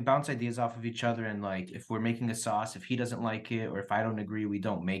 we bounce ideas off of each other. And like, if we're making a sauce, if he doesn't like it, or if I don't agree, we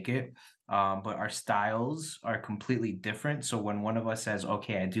don't make it. But our styles are completely different. So when one of us says,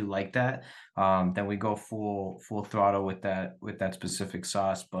 okay, I do like that, then we go full throttle with that specific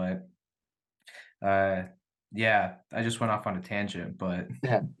sauce. But I just went off on a tangent, but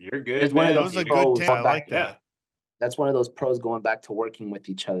You're good. It's one of That those was a good tip. I like Yeah. that. That's one of those pros going back to working with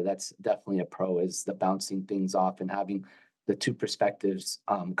each other. That's definitely a pro, is the bouncing things off and having the 2 perspectives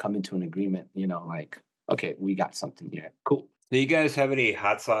come into an agreement, you know, like, okay, we got something here. Cool. Do you guys have any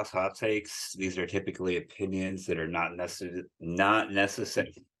hot sauce hot takes? These are typically opinions that are not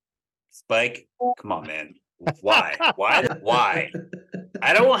necessary. Spike, come on, man. Why? Why?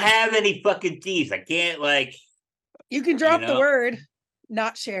 I don't have any fucking teeth. I can't, like. you can drop You the know? word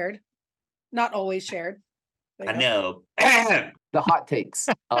not shared, not always shared. There I you go. know. The hot takes.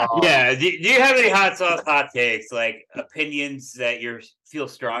 Yeah. Do you have any hot sauce hot takes, like opinions that you feel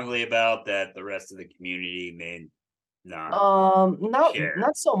strongly about that the rest of the community may not?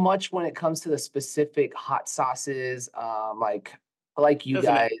 Not so much when it comes to the specific hot sauces. Like you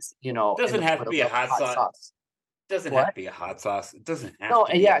Doesn't guys, you know, in doesn't the have to world be a of hot sauce. Doesn't What? have to be a hot sauce. It doesn't have No,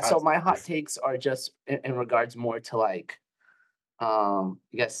 to be yeah. a hot So my sauce. hot takes are just in regards more to like, I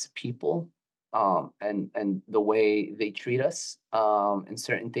guess people, and the way they treat us, and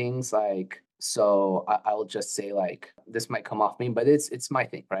certain things like. So I'll just say, like, this might come off me, but it's my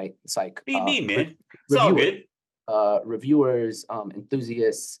thing, right? It's like Be me, man. It's all reviewer- good. reviewers,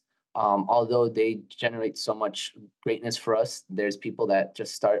 enthusiasts, although they generate so much greatness for us, there's people that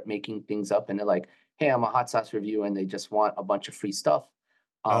just start making things up and they're like, hey, I'm a hot sauce reviewer, and they just want a bunch of free stuff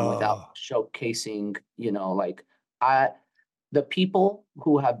without showcasing, you know, like, the people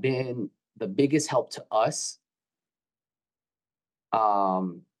who have been the biggest help to us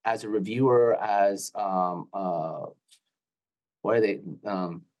as a reviewer, as what are they?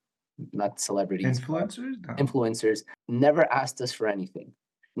 Not celebrities. influencers? No. Influencers never asked us for anything.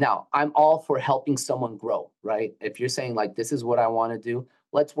 Now, I'm all for helping someone grow, right? If you're saying like, this is what I want to do,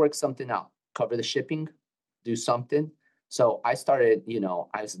 let's work something out. Cover the shipping, do something. So I started,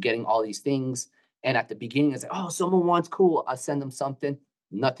 I was getting all these things. And at the beginning, it's like, oh, someone wants, cool. I'll send them something.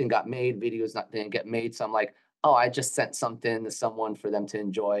 Nothing got made. Videos didn't get made. So I'm like, oh, I just sent something to someone for them to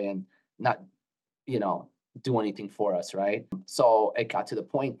enjoy and not, do anything for us, right? So it got to the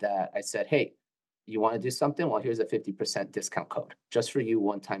point that I said, hey, you want to do something? Well, here's a 50% discount code just for you,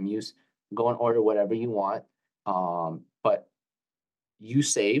 one-time use. Go and order whatever you want. But you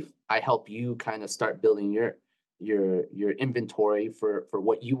save. I help you kind of start building your inventory for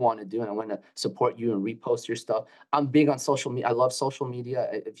what you want to do, and I want to support you and repost your stuff. I'm big on social media. I love social media.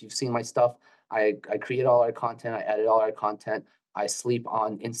 If you've seen my stuff, I create all our content. I edit all our content. I sleep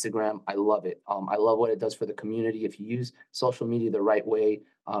on Instagram. I love it. I love what it does for the community. If you use social media the right way,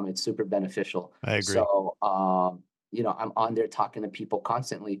 it's super beneficial. I agree. So, I'm on there talking to people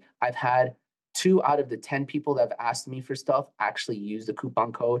constantly. I've had 2 out of the 10 people that have asked me for stuff actually use the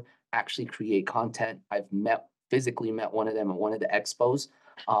coupon code, actually create content. I've physically met one of them at one of the expos.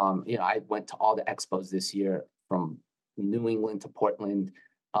 I went to all the expos this year from New England to Portland.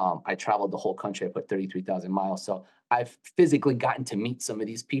 I traveled the whole country. I put 33,000 miles. So I've physically gotten to meet some of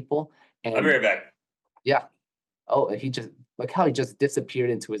these people. And I'll be right back. Yeah. Oh, look how he just disappeared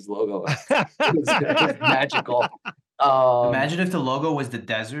into his logo. It was magical. Imagine if the logo was the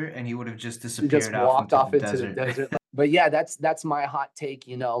desert and he would have just disappeared. Just walked off into the desert. But yeah, that's my hot take.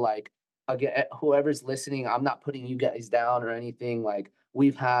 Like, again, whoever's listening, I'm not putting you guys down or anything. Like,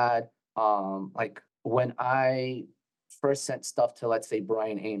 we've had like when I first sent stuff to, let's say,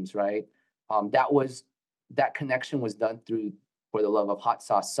 Brian Ames, right? That connection was done through For the Love of Hot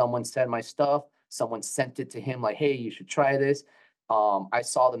Sauce. Someone said my stuff. Someone sent it to him like, hey, you should try this. I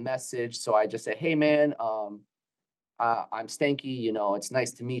saw the message, so I just said, hey, man, I'm Stanky. It's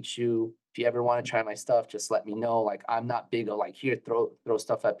nice to meet you. If you ever want to try my stuff, just let me know. Like, I'm not big of like, here, throw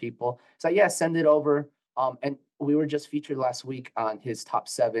stuff at people. So yeah, send it over. And we were just featured last week on his top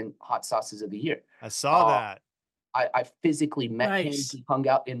 7 hot sauces of the year. I saw that. I physically met Nice. him. He hung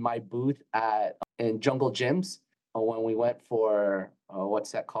out in my booth in Jungle Gyms when we went for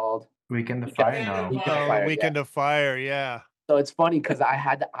what's that called? Weekend of Fire. No. Weekend of Fire. Yeah. So it's funny because I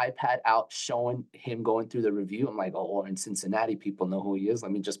had the iPad out showing him going through the review. I'm like, oh, in Cincinnati, people know who he is.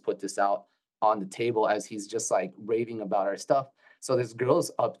 Let me just put this out on the table as he's just like raving about our stuff. So this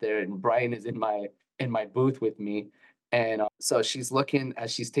girl's up there and Brian is in my booth with me. And so she's looking,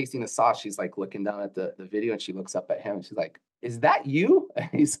 as she's tasting the sauce, she's like looking down at the video and she looks up at him and she's like, is that you? And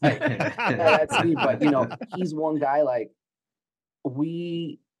he's like, yeah, that's me. But he's one guy, like,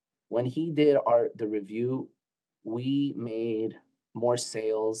 when he did the review, we made more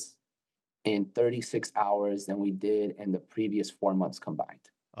sales in 36 hours than we did in the previous 4 months combined.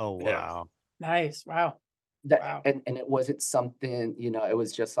 Oh, wow. Nice. Wow. Wow. And it wasn't something, it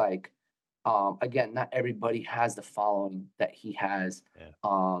was just like, again, not everybody has the following that he has. Yeah.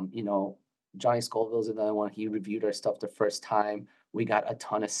 Johnny Scoville's another one. He reviewed our stuff the first time. We got a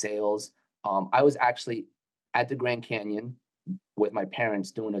ton of sales. I was actually at the Grand Canyon with my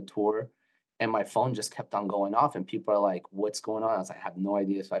parents doing a tour, and my phone just kept on going off and people are like, what's going on? I was like, I have no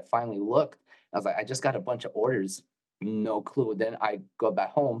idea. So I finally looked. I was like, I just got a bunch of orders. No clue. Then I go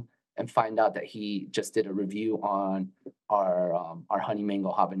back home and find out that he just did a review on our honey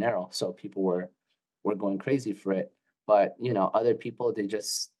mango habanero. So people were going crazy for it. But, other people, they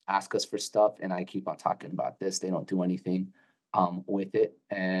just ask us for stuff and I keep on talking about this. They don't do anything with it.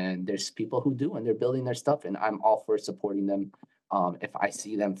 And there's people who do, and they're building their stuff, and I'm all for supporting them. If I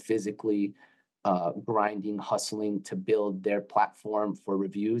see them physically grinding, hustling to build their platform for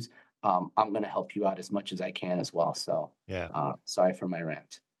reviews, I'm going to help you out as much as I can as well. So yeah, sorry for my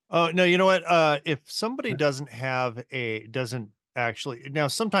rant. Oh, no, you know what? If somebody doesn't actually, now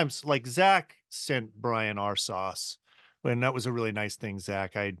sometimes like Zach sent Brian our sauce, and that was a really nice thing,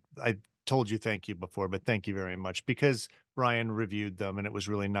 Zach. I told you thank you before, but thank you very much, because Brian reviewed them and it was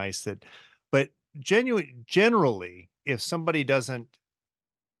really nice but generally, if somebody doesn't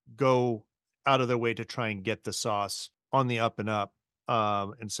go out of their way to try and get the sauce on the up and up,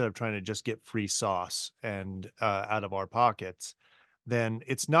 instead of trying to just get free sauce and out of our pockets, then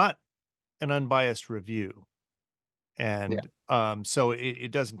it's not an unbiased review. And so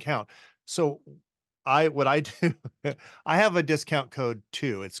it doesn't count. So what I do, I have a discount code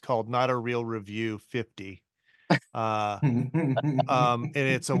too. It's called Not a Real Review 50. And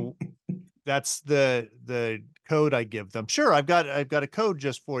that's the code I give them. Sure, I've got a code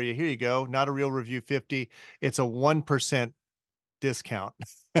just for you. Here you go. Not a Real Review 50. It's a 1% discount.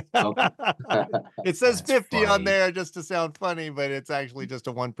 Okay. It says That's 50 on funny. there just to sound funny, but it's actually just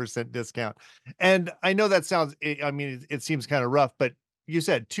a 1% discount. And I know that sounds, I mean, it seems kind of rough, but you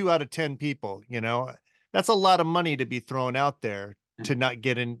said 2 out of 10 people, you know, that's a lot of money to be thrown out there to not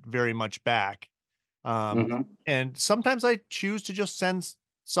get in very much back. Mhm. And sometimes I choose to just send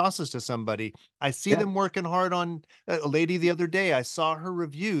sauces to somebody. I see Yeah. them working hard on a lady the other day. I saw her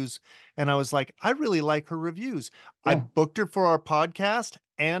reviews and I was like, I really like her reviews. I Yeah. booked her for our podcast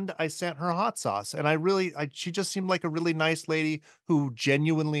and I sent her hot sauce. And she just seemed like a really nice lady who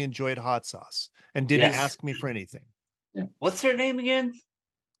genuinely enjoyed hot sauce and didn't Yes. ask me for anything. What's her name again?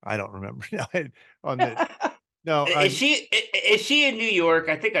 I don't remember. On the no, Is she in New York?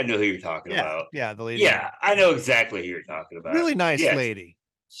 I think I know who you're talking about. yeah, the lady. Yeah, I know exactly who you're talking about. Really nice Yes, lady.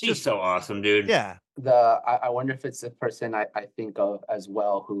 she's so awesome, dude. Yeah. I wonder if it's the person I think of as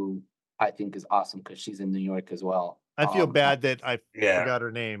well, who I think is awesome because she's in New York as well. I feel bad that I Yeah. forgot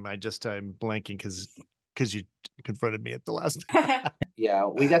her name. I'm blanking because you confronted me at the last. Yeah,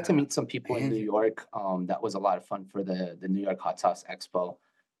 we got to meet some people in New York. That was a lot of fun for the New York Hot Sauce Expo.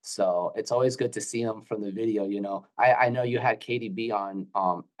 So it's always good to see them from the video. You know, I know you had Katie B on.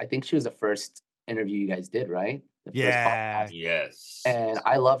 I think she was the first interview you guys did, right? The first Yeah. podcast. Yes. And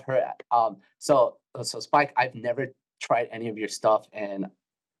I love her. So Spike, I've never tried any of your stuff, and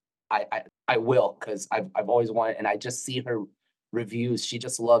I will, because I've always wanted, and I just see her reviews. She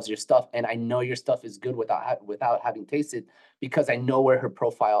just loves your stuff, and I know your stuff is good without having tasted, because I know where her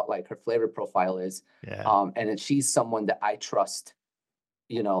profile, like her flavor profile is. Yeah. And she's someone that I trust.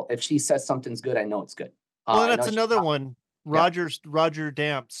 You know, if she says something's good, I know it's good. Well, I know that's she's another not- one. Roger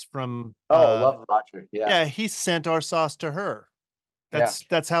Damps from love Roger. Yeah. yeah, he sent our sauce to her.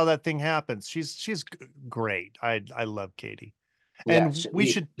 That's how that thing happens. She's great. I love Katie. Yeah, And we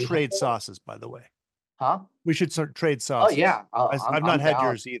should trade sauces, by the way. Huh? We should trade Oh sauces. yeah. I've not had down.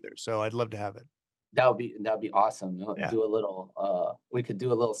 yours either, so I'd love to have it. That'd be awesome. Yeah. Do a little we could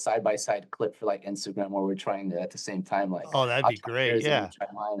do a little side-by-side clip for like Instagram where we're trying to at the same time, like, Oh, that'd I'll be try great. yours and Yeah. you try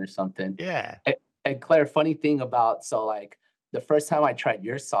mine or something. Yeah. And Claire, funny thing about, so like the first time I tried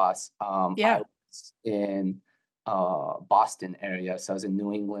your sauce, Yeah. I was in Boston area. So I was in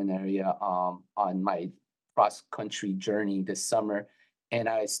New England area on my cross-country journey this summer. And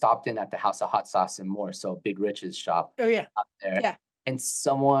I stopped in at the House of Hot Sauce and More, so Big Rich's shop Oh yeah. up there. Yeah. And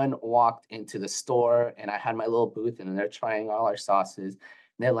someone walked into the store, and I had my little booth, and they're trying all our sauces. And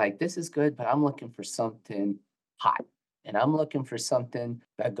they're like, "This is good, but I'm looking for something hot, and I'm looking for something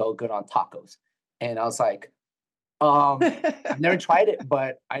that go good on tacos." And I was like, I've never tried it,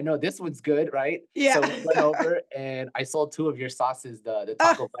 but I know this one's good, right? Yeah. So we went over, and I sold 2 of your sauces, the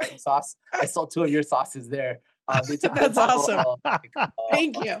taco bite sauce. I sold 2 of your sauces there. They took the That's bottle awesome. of,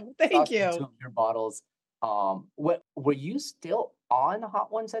 Thank you. sauce Thank in 2 you. of your bottles. What were you still on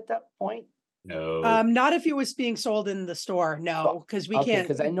Hot Ones at that point? No. Not if it was being sold in the store. No, because we can't.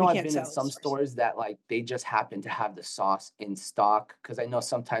 Because I know we I've can't been in sell some it. stores that like they just happen to have the sauce in stock. Because I know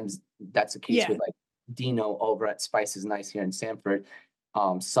sometimes that's the case Yeah. with like Dino over at Spice is Nice here in Sanford.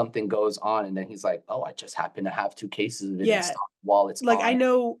 Something goes on, and then he's like, "Oh, I just happen to have 2 cases of it in Yeah. stock while it's Like on."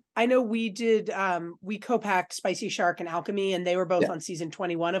 I know we did we co-packed Spicy Shark and Alchemy, and they were both Yeah. on season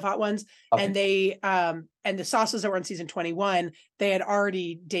 21 of Hot Ones. Okay. And they and the sauces that were on season 21, they had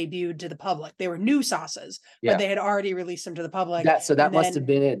already debuted to the public. They were new sauces, Yeah. but they had already released them to the public. that and must then- have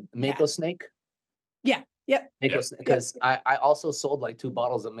been it. Mako Snake. Yeah. Yep. Mako Yep. Snake, because I also sold like 2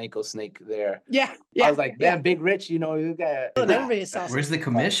 bottles of Mako Snake there. Yeah. I Yeah. was like, "Man, Big Rich, you know, you got." And everybody's sauces. Where's the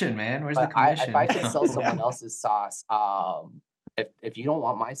commission, man? Where's the But if commission? I could sell someone else's sauce, if you don't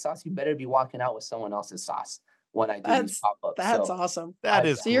want my sauce, you better be walking out with someone else's sauce when I do these pop-ups. That's So, awesome. That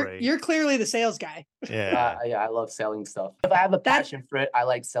is So you're great. you're clearly the sales guy. Yeah. I love selling stuff. If I have a passion for it, I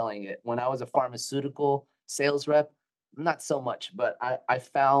like selling it. When I was a pharmaceutical sales rep, not so much, but I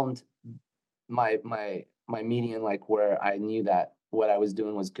found my median, like where I knew that what I was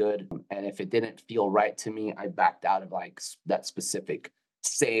doing was good, and if it didn't feel right to me, I backed out of like that specific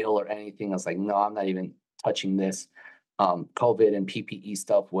sale or anything. I was like, no, I'm not even touching this. COVID and PPE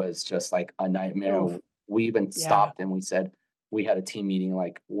stuff was just like a nightmare. Oof. We even Yeah. stopped and we said, we had a team meeting,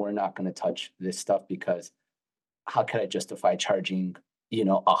 like, we're not going to touch this stuff, because how could I justify charging,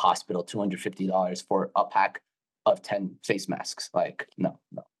 a hospital $250 for a pack of 10 face masks? Like, no,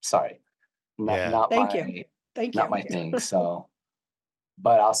 sorry. Yeah. Not Thank my, you. Thank not you. my thing. So,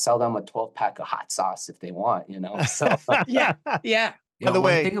 but I'll sell them a 12-pack of hot sauce if they want, so. Yeah. Yeah. Yeah, By the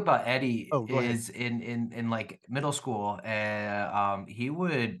one way- thing about Eddie Oh, go ahead. is in like middle school, he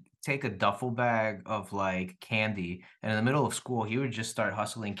would take a duffel bag of like candy, and in the middle of school he would just start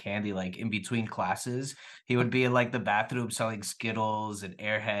hustling candy like in between classes. He would be in like the bathroom selling Skittles and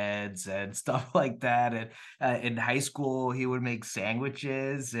Airheads and stuff like that. And in high school he would make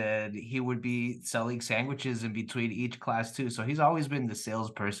sandwiches, and he would be selling sandwiches in between each class too. So he's always been the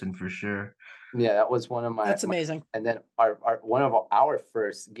salesperson for sure. Yeah, that was one of my. That's amazing. And then our one of our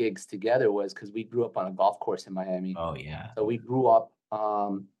first gigs together was because we grew up on a golf course in Miami. Oh yeah. So we grew up.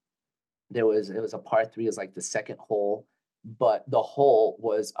 It was a par 3, is like the second hole, but the hole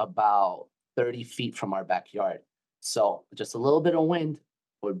was about 30 feet from our backyard. So just a little bit of wind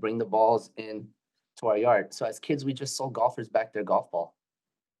would bring the balls in to our yard. So as kids, we just sold golfers back their golf ball.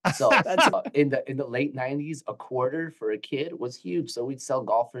 So that's in the late 90s, a quarter for a kid was huge. So we'd sell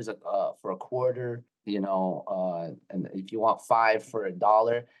golfers for a quarter, and if you want 5 for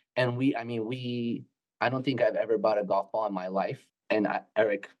 $1. And I don't think I've ever bought a golf ball in my life. And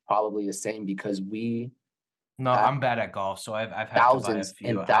Eric probably the same, because I'm bad at golf, so I've had thousands to buy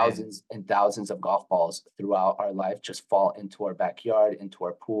a few. and thousands and thousands of golf balls throughout our life just fall into our backyard, into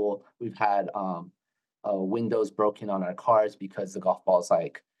our pool. We've had windows broken on our cars because the golf ball's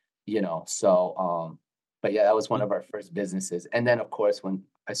but yeah, that was one of our first businesses. And then of course, when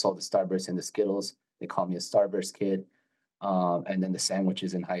I sold the Starburst and the Skittles, they called me a Starburst kid. And then the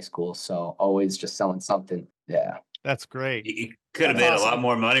sandwiches in high school. So always just selling something. Yeah. That's great. You could have made a lot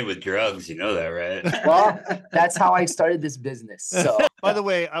more money with drugs. You know that, right? Well, that's how I started this business. So, by the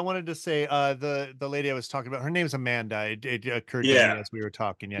way, I wanted to say the lady I was talking about, her name's Amanda. It occurred to me as we were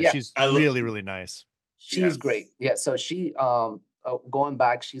talking. Yeah, she's really, really nice. She's great. Yeah. So she, going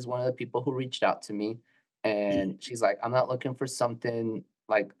back, she's one of the people who reached out to me, and she's like, I'm not looking for something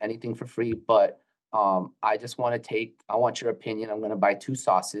like anything for free, but I just want I want your opinion. I'm going to buy 2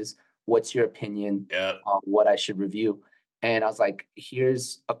 sauces. What's your opinion on what I should review? And I was like,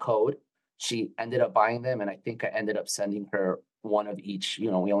 here's a code. She ended up buying them, and I think I ended up sending her one of each. We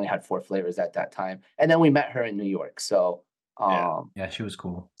only had 4 flavors at that time. And then we met her in New York. So yeah, she was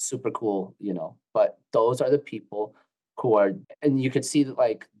cool. Super cool, But those are the people who are, and you could see that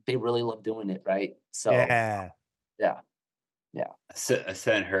like they really love doing it, right? So yeah. I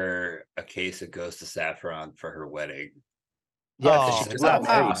sent her a case of Ghost of Saffron for her wedding. Yeah, she's just got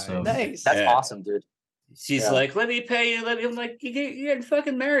married. Awesome. Nice. That's awesome, dude. She's like, let me pay you. I'm like, you're getting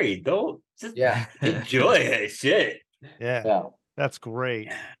fucking married. Don't just enjoy it. Shit. Yeah. That's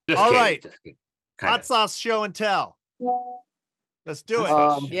great. Just all kidding, right. Hot sauce show and tell. Let's do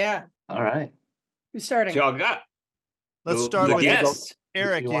it. Yeah. All right. Who's starting? Y'all got. Let's start with guests.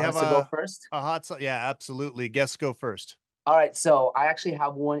 Eric. You have to go first? A hot sauce. Yeah, absolutely. Guests go first. All right. So I actually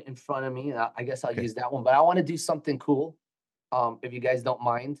have one in front of me. I guess I'll use that one, but I want to do something cool. If you guys don't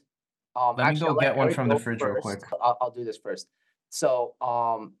mind. Let me go get one from the fridge real quick. I'll do this first. So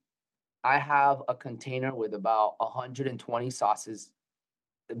I have a container with about 120 sauces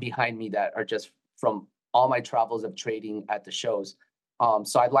behind me that are just from all my travels of trading at the shows.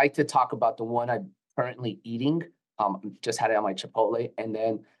 So I'd like to talk about the one I'm currently eating. Just had it on my Chipotle, and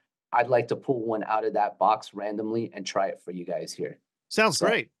then I'd like to pull one out of that box randomly and try it for you guys here. Sounds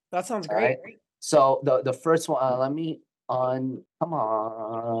great. That sounds great. Right? So the first one, let me come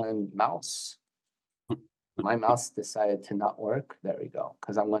on, mouse. My mouse decided to not work. There we go.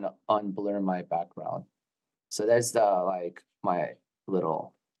 Because I'm going to unblur my background. So there's my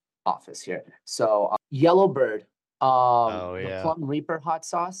little office here. So Yellowbird, the Plum Reaper hot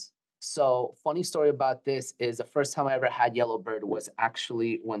sauce. So funny story about this is the first time I ever had Yellowbird was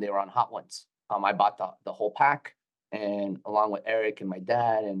actually when they were on Hot Ones. I bought the whole pack, and along with Eric and my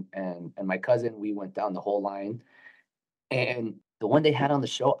dad and my cousin, we went down the whole line. And the one they had on the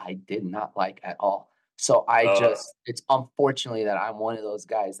show, I did not like at all. So it's unfortunately that I'm one of those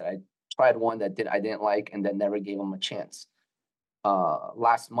guys that I tried one that I didn't like and then never gave them a chance.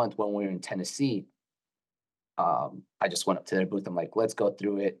 Last month when we were in Tennessee, I just went up to their booth. I'm like, let's go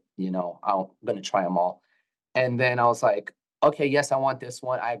through it. I'm going to try them all. And then I was like, okay, yes, I want this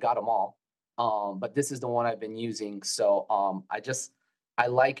one. I got them all. But this is the one I've been using. So I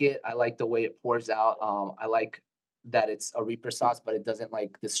like it. I like the way it pours out. I like that it's a Reaper sauce, but it doesn't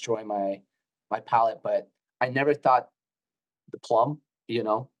destroy my palate. But I never thought the plum, you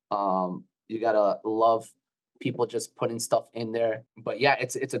gotta love people just putting stuff in there. But yeah,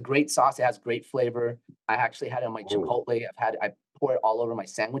 it's a great sauce. It has great flavor. I actually had it on my Chipotle. I pour it all over my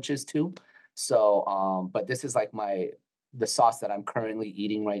sandwiches too. So but this is the sauce that I'm currently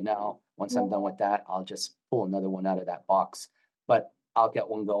eating right now. Once I'm done with that, I'll just pull another one out of that box. But I'll get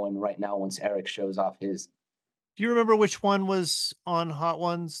one going right now once Eric shows off his. Do you remember which one was on Hot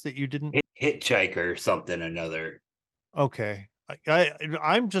Ones that you didn't? Hitchhiker or something another. Okay.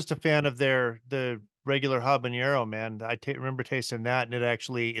 I'm just a fan of the regular habanero, man. Remember tasting that, and it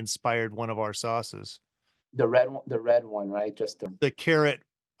actually inspired one of our sauces. The red one, right? Just the carrot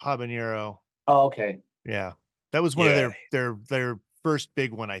habanero. Oh, okay. Yeah, that was one of their first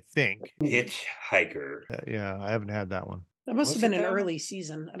big one, I think. Hitchhiker. Yeah, I haven't had that one. That must have been an early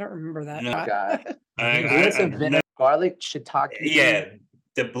season. I don't remember that. No. God. I Garlic, shiitake. yeah,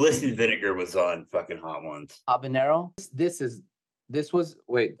 the bliss and vinegar was on fucking Hot Ones. Habanero. This was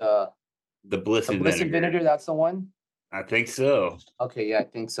The bliss the and bliss and vinegar. That's the one. I think so. Okay, yeah, I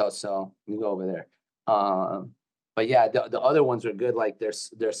think so. So you go over there. But yeah, the other ones are good. Like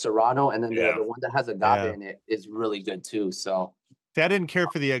there's Serrano, and then the one that has agave in it is really good too. So I didn't care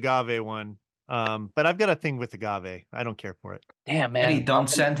for the agave one. But I've got a thing with agave. I don't care for it. Damn, man. Eddie, don't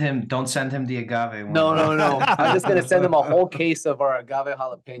send him the agave one. No. I'm just gonna send him a whole case of our agave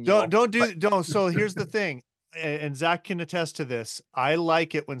jalapeno. Don't. So here's the thing, and Zach can attest to this. I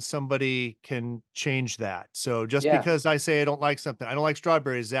like it when somebody can change that. So just because I say I don't like something, I don't like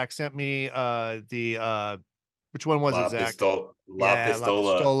strawberries. Zach sent me which one was it, Zach? La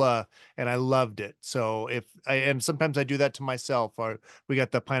Pistola, and I loved it. So and sometimes I do that to myself. Or we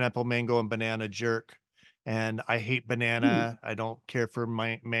got the pineapple, mango, and banana jerk, and I hate banana. I don't care for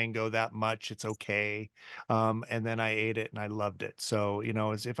my mango that much. It's okay. And then I ate it and I loved it. So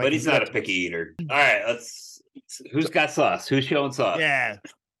but he's not a picky eater. All right, who's got sauce? Who's showing sauce? Yeah.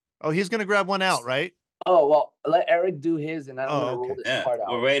 Oh, he's gonna grab one out, right? Oh well, let Eric do his, and I'm gonna roll this part out.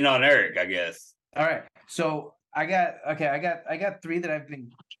 We're waiting on Eric, I guess. All right, so I got 3 that I've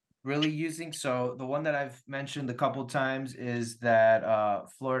been really using. So the one that I've mentioned a couple times is that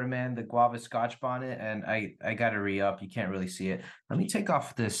Florida Man, the guava scotch bonnet, and I gotta re-up. You can't really see it. Let me take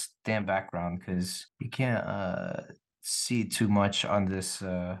off this damn background because you can't see too much on this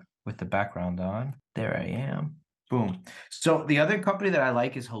with the background on. There I am. Boom. So the other company that I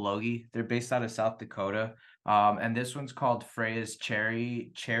like is Hologi. They're based out of South Dakota. And this one's called Freya's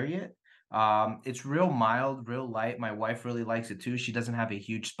Chariot. It's real mild, real light. My wife really likes it too. She doesn't have a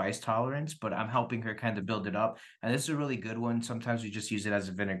huge spice tolerance, but I'm helping her kind of build it up. And this is a really good one. Sometimes we just use it as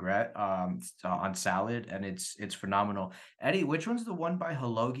a vinaigrette on salad, and it's phenomenal. Eddie, which one's the one by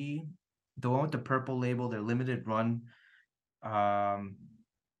Hologi? The one with the purple label, their limited run.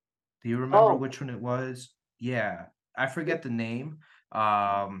 Do you remember which one it was? Yeah, I forget the name.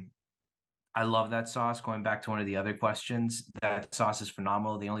 I love that sauce. Going back to one of the other questions, that sauce is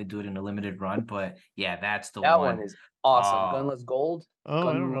phenomenal. They only do it in a limited run, but yeah, that's the one. That one is awesome. Gunless Gold. Oh,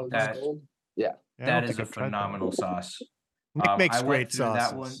 I don't know that. Gold. Yeah, that is a phenomenal sauce. Nick makes great sauces.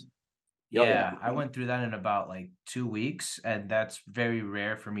 That one. Yeah, I went through that in about like 2 weeks, and that's very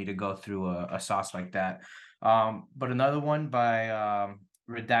rare for me to go through a sauce like that. But another one by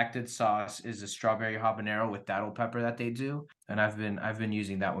Redacted Sauce is a strawberry habanero with datil pepper that they do, and I've been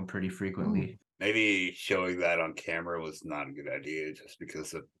using that one pretty frequently. Maybe showing that on camera was not a good idea just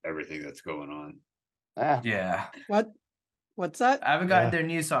because of everything that's going on. Yeah. What's that? I haven't gotten their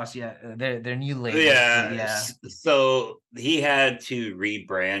new sauce yet. Their new label. Yeah. So he had to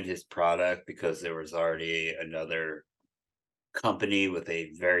rebrand his product because there was already another company with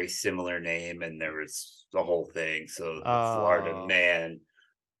a very similar name, and there was the whole thing. So the Florida Man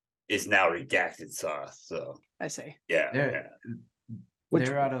is now Redacted Sauce. So I see. Yeah.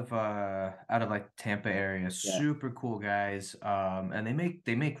 They're out of like Tampa area. Super cool guys. And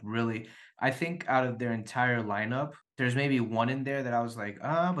they make really, I think out of their entire lineup, there's maybe one in there that I was like,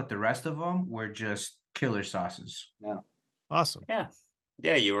 but the rest of them were just killer sauces. Yeah. Awesome.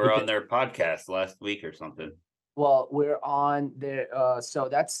 Yeah, you were on their podcast last week or something. Well, we're on there. So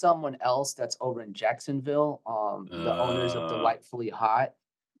that's someone else that's over in Jacksonville. The owners of Delightfully Hot.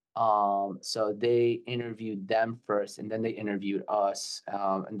 So they interviewed them first, and then they interviewed us.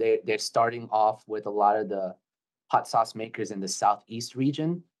 And they're starting off with a lot of the hot sauce makers in the Southeast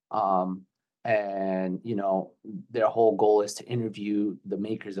region. And their whole goal is to interview the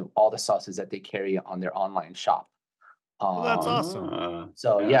makers of all the sauces that they carry on their online shop. Well, that's awesome.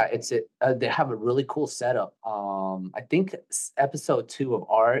 They have a really cool setup. I think episode 2 of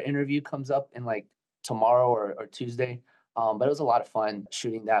our interview comes up in like tomorrow or Tuesday. But it was a lot of fun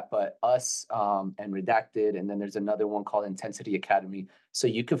shooting that. But us and Redacted, and then there's another one called Intensity Academy. So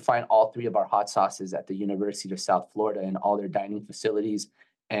you can find all 3 of our hot sauces at the University of South Florida and all their dining facilities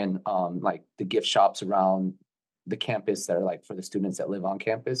and like the gift shops around the campus that are like for the students that live on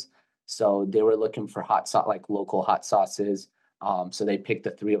campus. So they were looking for like local hot sauces. So they picked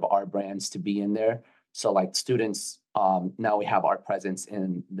the 3 of our brands to be in there. So like students, now we have our presence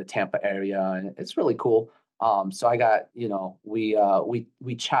in the Tampa area, and it's really cool. So I got,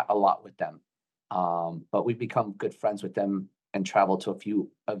 we chat a lot with them, but we've become good friends with them and travel to a few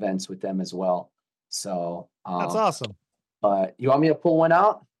events with them as well. So That's awesome. But you want me to pull one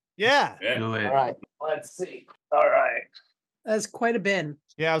out? Yeah. Do it. All right, let's see. All right. That's quite a bin.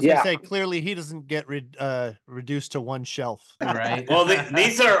 Yeah, I was gonna say clearly he doesn't get reduced to one shelf. Right. Well,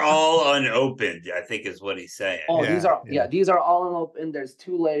 these are all unopened, I think is what he's saying. Oh, Yeah, these are all unopened. There's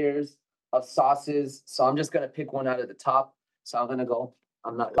 2 layers of sauces. So I'm just gonna pick one out of the top. So I'm gonna go.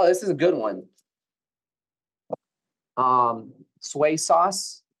 Oh, this is a good one. Sway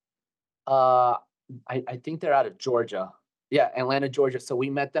sauce. I think they're out of Georgia. Yeah, Atlanta, Georgia. So we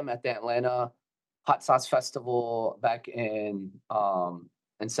met them at the Atlanta Hot Sauce Festival back in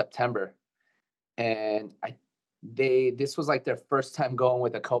September. And this was like their first time going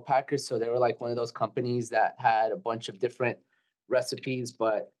with a co-packer. So they were like one of those companies that had a bunch of different recipes,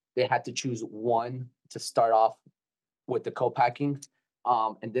 but they had to choose one to start off with the co-packing.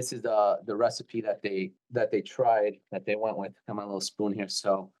 And this is the recipe that they tried, that they went with. Got my little spoon here.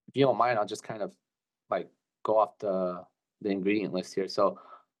 So if you don't mind, I'll just kind of like go off the ingredient list here. So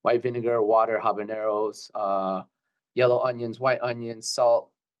white vinegar, water, habaneros, yellow onions, white onions,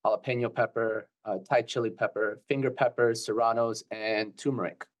 salt, jalapeno pepper, Thai chili pepper, finger peppers, serranos, and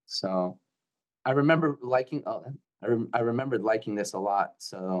turmeric. So I remember liking. I remembered liking this a lot.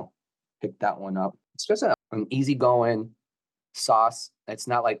 So pick that one up. It's just an easygoing sauce. It's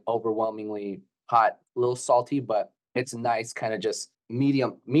not like overwhelmingly hot, a little salty, but it's nice, kind of just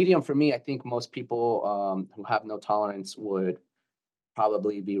medium for me. I think most people who have no tolerance would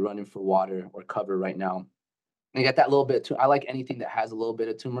probably be running for water or cover right now. And you get that little bit too. I like anything that has a little bit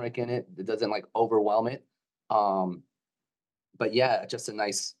of turmeric in it. It doesn't like overwhelm it. But yeah, just a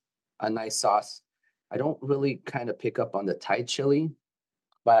nice sauce. I don't really kind of pick up on the Thai chili,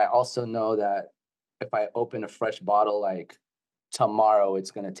 but I also know that if I open a fresh bottle like tomorrow,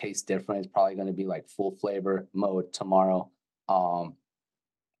 it's going to taste different. It's probably going to be like full flavor mode tomorrow.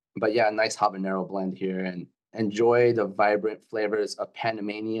 But yeah, a nice habanero blend here, and enjoy the vibrant flavors of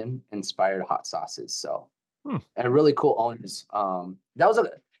Panamanian inspired hot sauces. So, and really cool owners.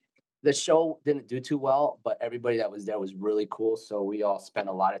 The show didn't do too well, but everybody that was there was really cool. So we all spent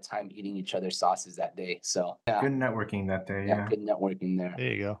a lot of time eating each other's sauces that day. So yeah. Good networking that day. Yeah. Good networking there.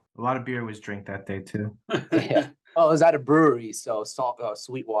 There you go. A lot of beer was drank that day too. Yeah. Oh, it was at a brewery, so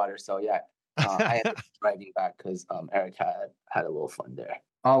Sweetwater. So yeah, I ended up driving back because Eric had a little fun there.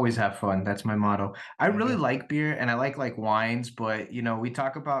 Always have fun. That's my motto. I really like beer and I like wines, but you know, we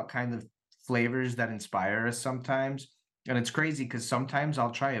talk about kind of flavors that inspire us sometimes. And it's crazy because sometimes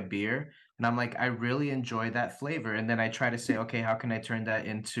I'll try a beer and I'm like, I really enjoy that flavor. And then I try to say, okay, how can I turn that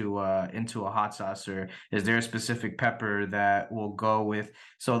into a hot sauce? Or is there a specific pepper that will go with?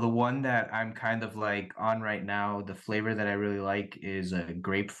 So the one that I'm kind of like on right now, the flavor that I really like is a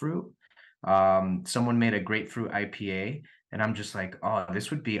grapefruit. Someone made a grapefruit IPA and I'm just like, oh,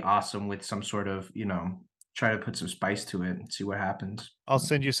 this would be awesome with some sort of, you know, try to put some spice to it and see what happens. I'll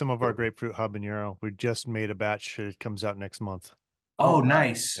send you some of our grapefruit habanero. We just made a batch. It comes out next month. Oh,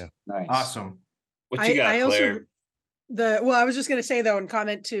 nice. Yeah. Nice. Awesome. What you got, I Claire? Also, I was just going to say though, and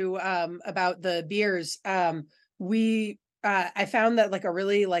comment to about the beers. I found that like a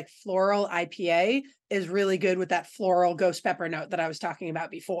really like floral IPA is really good with that floral ghost pepper note that I was talking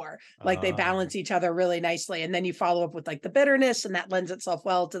about before. Like they balance each other really nicely. And then you follow up with like the bitterness, and that lends itself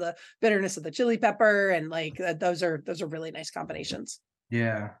well to the bitterness of the chili pepper. And like those are really nice combinations.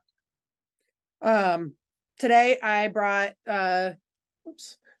 Yeah. Today I brought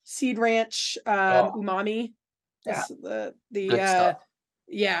Seed Ranch umami. Yeah. Good stuff.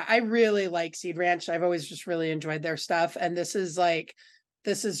 Yeah, I really like Seed Ranch. I've always just really enjoyed their stuff. And this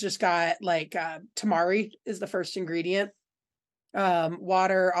has just got like tamari is the first ingredient.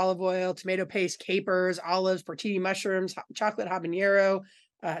 Water, olive oil, tomato paste, capers, olives, porcini mushrooms, chocolate habanero,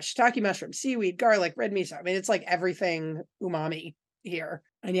 shiitake mushroom, seaweed, garlic, red miso. I mean, it's like everything umami here.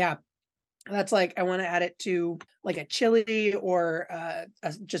 And yeah, that's like, I want to add it to like a chili or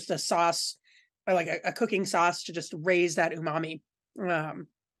just a sauce, or like a cooking sauce to just raise that umami.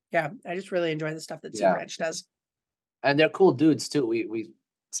 Yeah, I just really enjoy the stuff that Seed Ranch does. And they're cool dudes too. We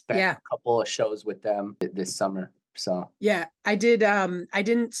spent Yeah. a couple of shows with them this summer. So Yeah, I did. I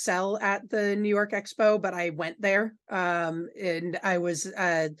didn't sell at the New York Expo, but I went there. And I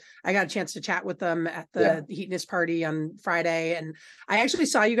got a chance to chat with them at the Heatonist party on Friday. And I actually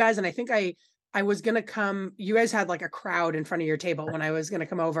saw you guys, and I think I I was gonna come. You guys had like a crowd in front of your table when I was gonna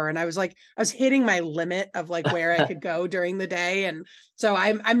come over, and I was hitting my limit of like where I could go during the day, and so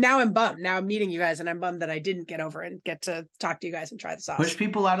I'm bummed. Now I'm meeting you guys, and I'm bummed that I didn't get over and get to talk to you guys and try the sauce. Push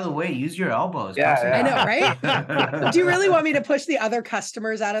people out of the way. Use your elbows. Yeah, Go sit I know, down. right? Do you really want me to push the other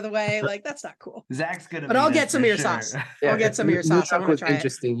customers out of the way? Like, that's not cool. Zach's gonna. But be I'll there get some for of your sure. sauce. I'll get some of your New sauce. I York want was to try it.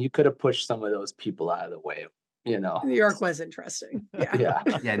 interesting. You could have pushed some of those people out of the way, you know. New York was interesting. Yeah.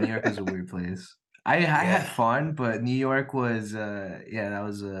 Yeah. Yeah, New York is a weird place. I had fun, but New York was that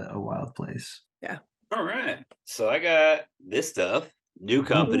was a wild place. All right. So I got this stuff. New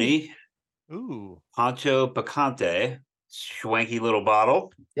company. Ooh. Pancho Picante. Schwanky little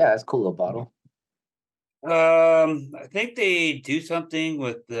bottle. Yeah, that's a cool little bottle. I think they do something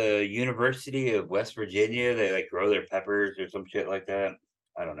with the University of West Virginia. They like grow their peppers or some shit like that.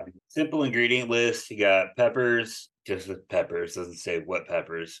 I don't know. Simple ingredient list. You got peppers, just with peppers. Doesn't say what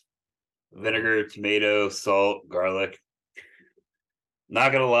peppers. Vinegar, tomato, salt, garlic.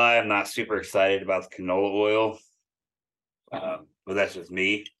 Not gonna lie, I'm not super excited about the canola oil. But that's just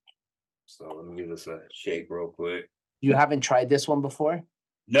me. So let me give this a shake real quick. You haven't tried this one before?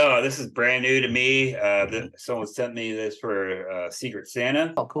 No, this is brand new to me. Someone sent me this for Secret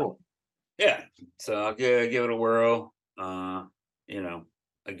Santa. Oh, cool. Yeah, so I'll give it a whirl.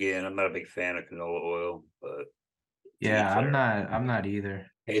 Again, I'm not a big fan of canola oil, but Yeah, I'm not either.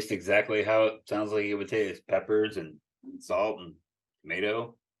 tastes exactly how it sounds like it would taste: peppers and salt and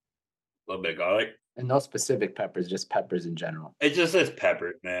tomato, a little bit of garlic. And no specific peppers, just peppers in general. It just says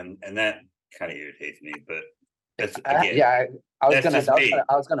peppers, man, and that kind of irritates me. But that's again, I was that's just me.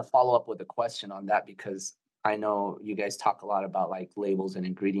 gonna follow up with a question on that because I know you guys talk a lot about like labels and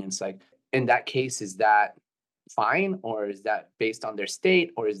ingredients. Like in that case, is that fine, or is that based on their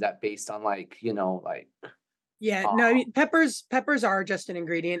state, or is that based on like Yeah, no, I mean, peppers are just an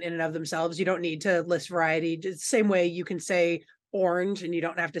ingredient in and of themselves. You don't need to list variety. Just the same way you can say orange and you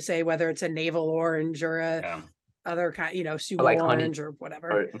don't have to say whether it's a navel orange or a other kind, super like orange honey or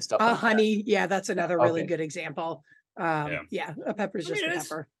whatever. and stuff like Honey, yeah, that's another really Okay. good example. Yeah, a pepper's I just mean, a it's-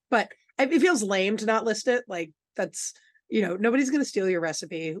 pepper. But it feels lame to not list it. Like that's, nobody's going to steal your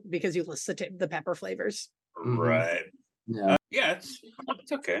recipe because you list the pepper flavors. Mhm. right. Yeah. Yeah,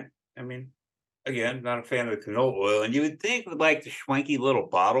 it's okay. I mean, again, not a fan of the canola oil, and you would think with like the schwanky little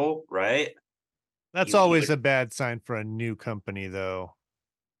bottle, right? That's You always would- a bad sign for a new company, though.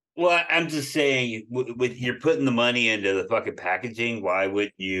 Well, I'm just saying, with you're putting the money into the fucking packaging, why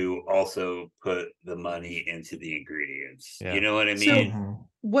wouldn't you also put the money into the ingredients? Yeah. You know what I So- mean? Mhm.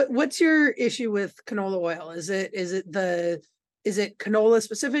 What's your issue with canola oil? Is it canola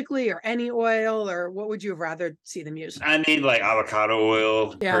specifically or any oil, or what would you have rather see them use? I need like avocado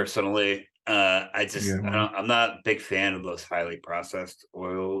oil Yeah. personally. Good one. I'm not a big fan of those highly processed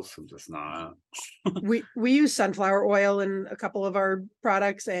oils. I'm just not. We use sunflower oil in a couple of our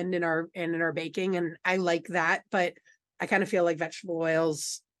products and in our baking, and I like that, but I kind of feel like vegetable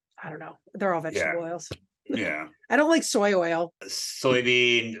oils, I don't know, they're all vegetable oils. Yeah. I don't like soy oil.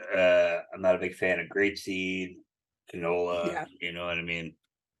 Soybean, I'm not a big fan of grapeseed, canola. Yeah. You know what I mean?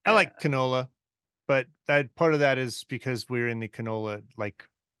 I like canola, but that part of that is because we're in the canola, like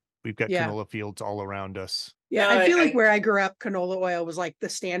we've got Yeah. canola fields all around us. Yeah, No, I feel like I- where I grew up, canola oil was like the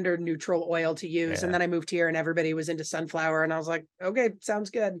standard neutral oil to use. Yeah. And then I moved here and everybody was into sunflower. And I was like, okay,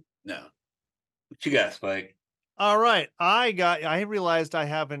 sounds good. No. What you got, Spike? All right. I realized I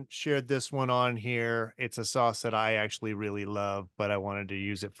haven't shared this one on here. It's a sauce that I actually really love, but I wanted to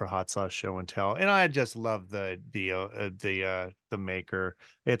use it for hot sauce show and tell. And I just love the maker.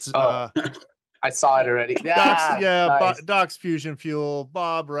 It's I saw it already. Doc's, Nice. Doc's Fusion Fuel.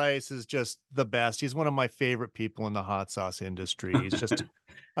 Bob Rice is just the best. He's one of my favorite people in the hot sauce industry. He's just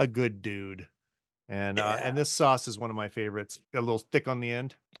a good dude. And and this sauce is one of my favorites. A little thick on the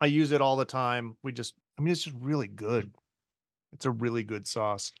end. I use it all the time. It's just really good. It's a really good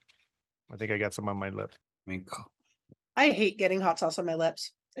sauce. I think I got some on my lip. I mean, I hate getting hot sauce on my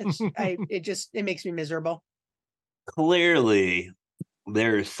lips. It makes me miserable. clearly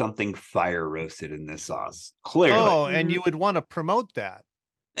there is something fire roasted in this sauce. Clearly. Oh, and you would want to promote that.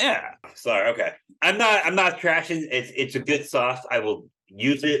 Yeah. Sorry. Okay. I'm not trashing. It's a good sauce. I will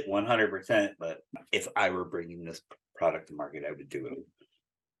use it 100%. But if I were bringing this product to market, I would do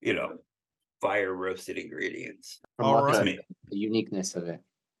it. Fire roasted ingredients. All Promote right. the uniqueness of it.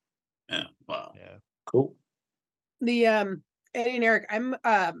 Yeah. Wow. Yeah. Cool. The Eddie and Eric,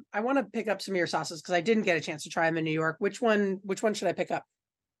 I want to pick up some of your sauces because I didn't get a chance to try them in New York. Which one should I pick up?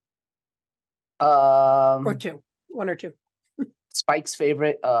 Or two? One or two? Spike's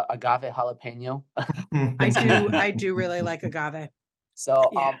favorite agave jalapeno. I do really like agave. So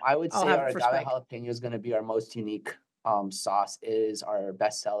Yeah, I would I'll say have our it for agave Spike. jalapeno is going to be our most unique sauce. It is our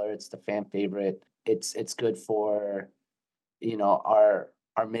best seller. It's the fan favorite. It's good for,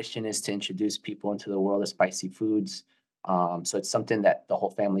 our mission is to introduce people into the world of spicy foods. So it's something that the whole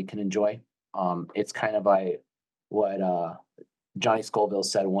family can enjoy. It's kind of like what Johnny Scoville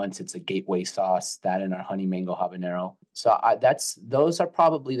said once. It's a gateway sauce, that and our honey mango habanero. So those are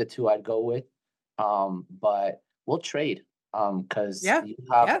probably the two I'd go with. But we'll trade because Yeah, you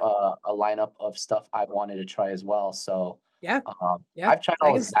have yeah. a lineup of stuff I've wanted to try as well. So Yeah, yeah. I've tried I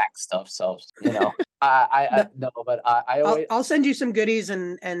all can of Zach's stuff. So I No, no, but I always I'll send you some goodies,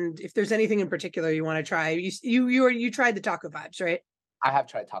 and if there's anything in particular you want to try, you tried the taco vibes, right? I have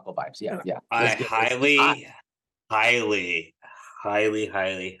tried Taco Vibes. Yeah, Okay. yeah. I It's good. It's not- highly, highly,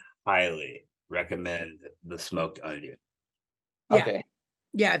 highly, highly recommend the smoked onion. Yeah. Okay.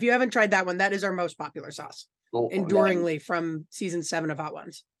 Yeah, if you haven't tried that one, that is our most popular sauce, Well, then- enduringly from season 7 of Hot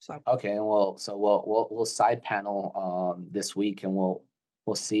Ones. So Okay, and we'll side panel this week, and we'll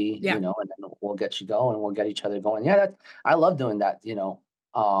see, Yeah. and then we'll get you going, and we'll get each other going. Yeah, I love doing that.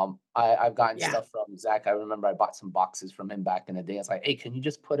 I've gotten Yeah. stuff from Zach. I remember I bought some boxes from him back in the day. It's like, hey, can you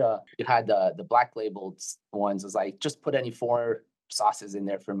just you had the black labeled ones. It's like, just put any 4 sauces in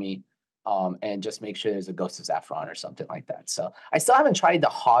there for me, and just make sure there's a Ghost of Saffron or something like that. So I still haven't tried the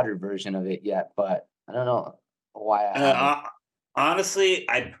hotter version of it yet, but I don't know why I haven't. Honestly,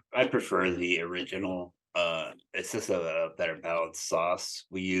 I prefer the original. It's just a better balanced sauce.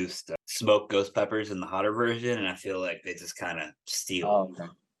 We used smoked ghost peppers in the hotter version, and I feel like they just kind of steal. Oh, okay.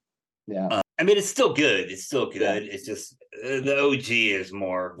 Yeah. I mean, it's still good. It's still good. Yeah. It's just the OG is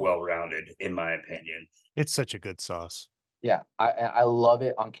more well-rounded, in my opinion. It's such a good sauce. Yeah, I love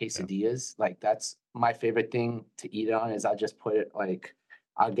it on quesadillas. Like, that's my favorite thing to eat it on. Is I just put it like,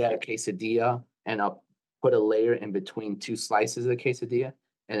 I'll get a quesadilla and I'll put a layer in between 2 slices of the quesadilla,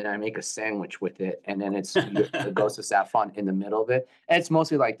 and then I make a sandwich with it, and then it's the Ghost of Saffron in the middle of it. And it's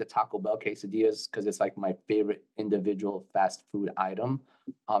mostly like the Taco Bell quesadillas because it's like my favorite individual fast food item.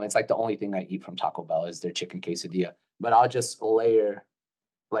 It's like the only thing I eat from Taco Bell is their chicken quesadilla. But I'll just layer,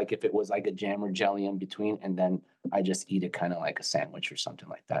 like if it was like a jam or jelly in between, and then I just eat it kind of like a sandwich or something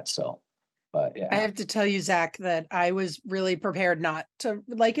like that. So, but I yeah, have to tell you, Zach, that I was really prepared not to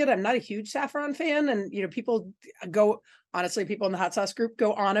like it. I'm not a huge saffron fan, and people honestly, people in the hot sauce group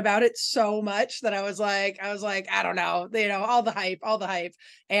go on about it so much that I was like, I don't know, all the hype,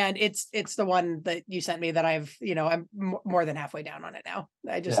 and it's the one that you sent me that I'm more than halfway down on it now.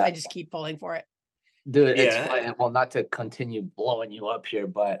 I just keep pulling for it. dude, it's Yeah. funny. Well, not to continue blowing you up here,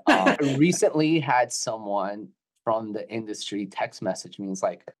 but I recently had someone from the industry text message me. It's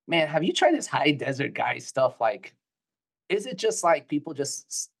like, man, have you tried this high desert guy stuff? Like, is it just like people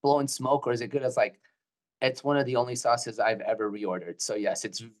just blowing smoke, or is it good? As like, it's one of the only sauces I've ever reordered. So yes,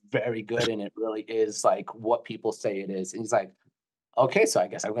 it's very good, and it really is like what people say it is. And he's like, okay, so I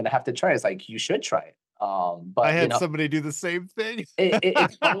guess I'm gonna have to try it. It's like, you should try it. But I had somebody do the same thing.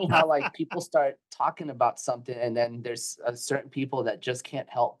 it's funny how like people start talking about something, and then there's certain people that just can't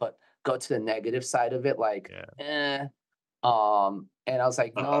help but go to the negative side of it, like, and I was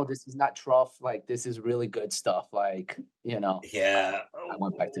like, no, this is not truff. Like, this is really good stuff. Like, Yeah. I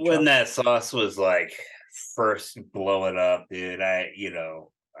went back to when truff. that sauce was like first blowing up, dude, I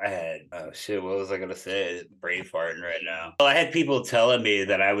had, oh shit, what was I gonna say? Brain farting right now. Well, I had people telling me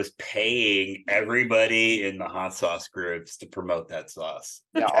that I was paying everybody in the hot sauce groups to promote that sauce.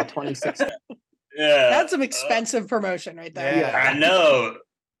 Yeah, all 26. Yeah, That's some expensive promotion right there. Yeah. I know.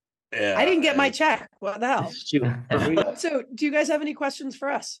 Yeah, I didn't get my check. What the hell? Shoot, for real. So, do you guys have any questions for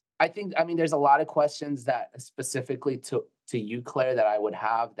us? I mean, there's a lot of questions that specifically to you, Claire, that I would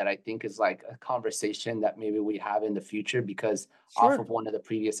have that I think is like a conversation that maybe we have in the future, because off of one of the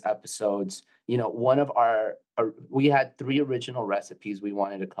previous episodes, one of we had 3 original recipes we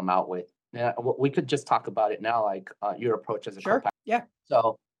wanted to come out with. Yeah, we could just talk about it now, like your approach as a co-packer. Yeah.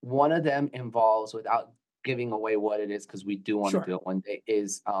 So one of them involves, without giving away what it is, because we do want to do it one day,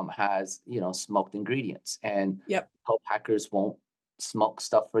 is has smoked ingredients, and co-packers won't smoke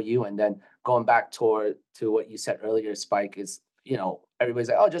stuff for you. And then going back to what you said earlier, Spike, is everybody's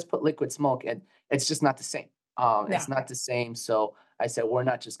like, oh, just put liquid smoke, and it's just not the same. It's not the same. So I said, we're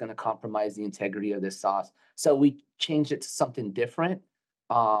not just going to compromise the integrity of this sauce. So we changed it to something different.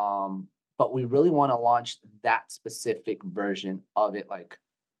 But we really want to launch that specific version of it, like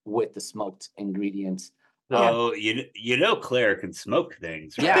with the smoked ingredients. So Claire can smoke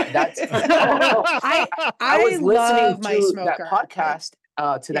things, right? Yeah, that's. I was listening love my to smoker. that podcast,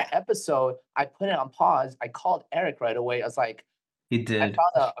 to that episode. I put it on pause. I called Eric right away. I was like, He did. I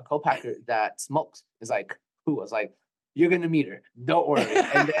found a co-packer that smokes. Is like, who? I was like, You're gonna meet her. Don't worry.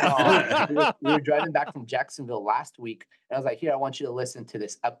 And then we were driving back from Jacksonville last week, and I was like, here, I want you to listen to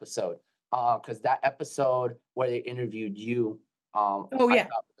this episode. Because that episode where they interviewed you, Oh I yeah.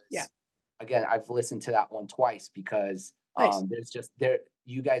 thought was- Yeah. Again, I've listened to that one twice because Nice. there's just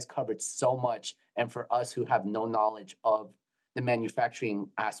you guys covered so much, and for us who have no knowledge of the manufacturing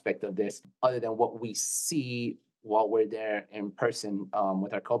aspect of this, other than what we see while we're there in person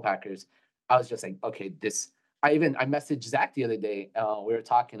with our co-packers, I was just like, okay, this. I messaged Zach the other day. We were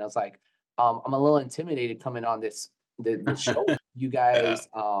talking. I was like, I'm a little intimidated coming on the show. You guys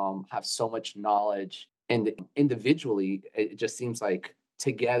have so much knowledge, and individually, it just seems like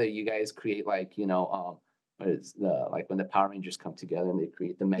together you guys create like what is like when the Power Rangers come together and they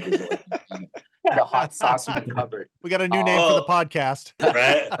create the Megazord, the hot sauce in the cupboard. We got a new name for the podcast.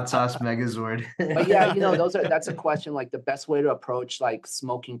 Right? Hot sauce Megazord. But yeah, that's a question, like the best way to approach like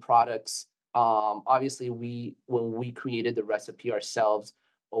smoking products. Obviously when we created the recipe ourselves,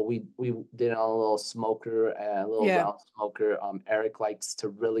 or we did it on a little smoker, a little round smoker. Eric likes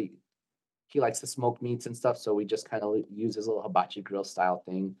to smoke meats and stuff, so we just kind of use his little hibachi grill style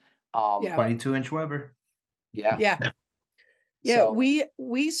thing. 22-inch Weber. Yeah. So,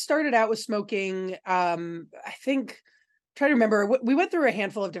 we started out with smoking. I think, trying to remember, we went through a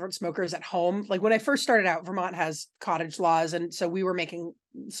handful of different smokers at home. Like when I first started out, Vermont has cottage laws, and so we were making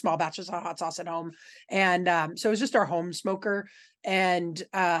small batches of hot sauce at home, and so it was just our home smoker. And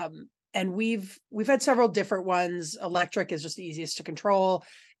we've had several different ones. Electric is just the easiest to control.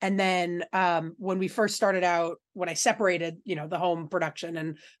 And then when we first started out, when I separated, the home production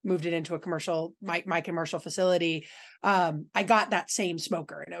and moved it into a commercial, my commercial facility, I got that same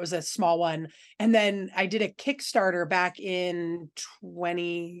smoker, and it was a small one. And then I did a Kickstarter back in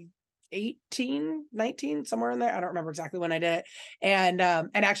 2018, 19, somewhere in there. I don't remember exactly when I did it. And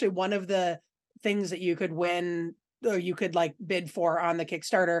actually one of the things that you could win, or you could like bid for on the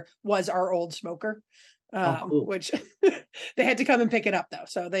Kickstarter, was our old smoker. Cool. Which they had to come and pick it up though.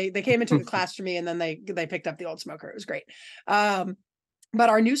 So they came into a class for me, and then they picked up the old smoker. It was great. But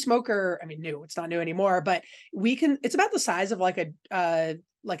our new smoker, it's not new anymore, but it's about the size of like an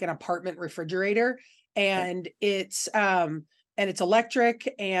apartment refrigerator, and it's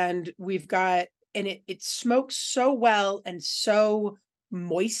electric, and it smokes so well and so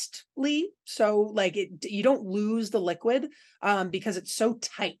moistly. So like you don't lose the liquid because it's so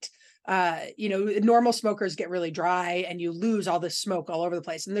tight. Normal smokers get really dry and you lose all this smoke all over the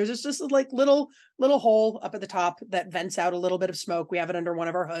place. And there's just like little hole up at the top that vents out a little bit of smoke. We have it under one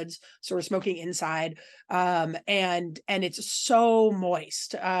of our hoods, so we're smoking inside. And it's so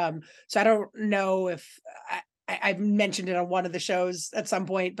moist. So I don't know if I've mentioned it on one of the shows at some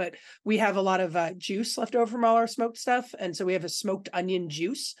point, but we have a lot of juice left over from all our smoked stuff. And so we have a smoked onion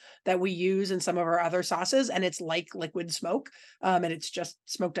juice that we use in some of our other sauces, and it's like liquid smoke. And it's just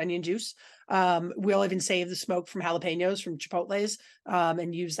smoked onion juice. We'll even save the smoke from jalapenos from Chipotle's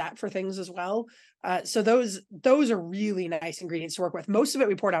and use that for things as well. So those are really nice ingredients to work with. Most of it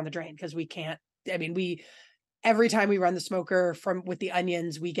we pour down the drain because we can't, every time we run the smoker with the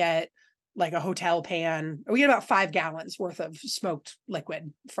onions, we get like a hotel pan. We get about 5 gallons worth of smoked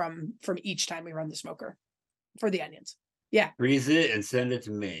liquid from each time we run the smoker for the onions. Yeah. Freeze it and send it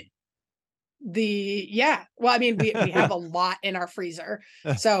to me. Well, we have a lot in our freezer,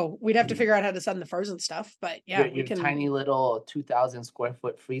 so we'd have to figure out how to send the frozen stuff. But yeah, your tiny little 2,000 square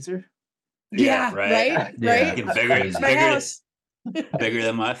foot freezer. Yeah, right. Bigger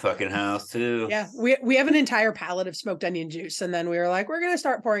than my fucking house too. Yeah, we have an entire pallet of smoked onion juice, and then we were like, we're gonna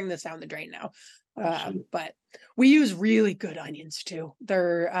start pouring this down the drain now. But we use really good onions too.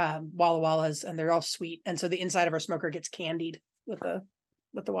 They're Walla Wallas, and they're all sweet, and so the inside of our smoker gets candied with the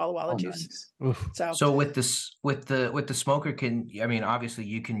Walla Walla juice. Nice. So with the smoker, obviously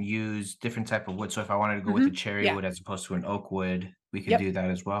you can use different type of wood. So if I wanted to go with a cherry wood as opposed to an oak wood, we could do that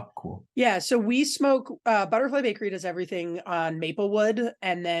as well. Cool. Yeah. So we smoke, Butterfly Bakery does everything on maple wood.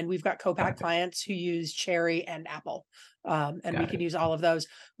 And then we've got co-pack clients who use cherry and apple. And we can use all of those.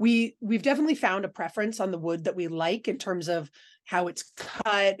 We've definitely found a preference on the wood that we like in terms of how it's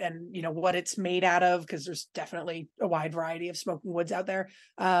cut and, what it's made out of, because there's definitely a wide variety of smoking woods out there.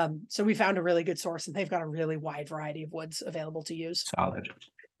 So we found a really good source, and they've got a really wide variety of woods available to use. Solid.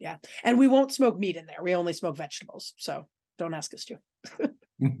 Yeah. And we won't smoke meat in there. We only smoke vegetables. So don't ask us to.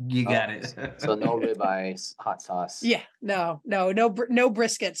 You got it. So no ribeye hot sauce. Yeah, no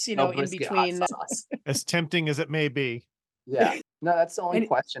briskets, No in brisket between. hot sauce. As tempting as it may be. Yeah. No, that's the only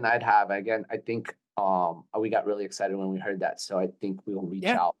question I'd have. Again, I think we got really excited when we heard that. So I think we'll reach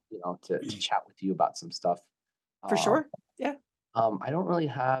out, to chat with you about some stuff. For sure. Yeah. I don't really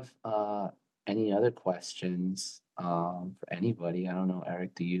have any other questions. for anybody. I don't know,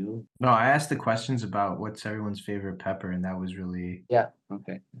 Eric, do you? No, I asked the questions about what's everyone's favorite pepper, and that was really Okay.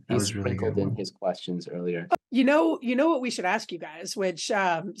 that He was really sprinkled good in one. his questions earlier. You know what we should ask you guys, which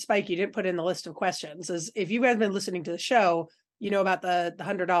Spike, you didn't put in the list of questions, is if you guys have been listening to the show, you know about the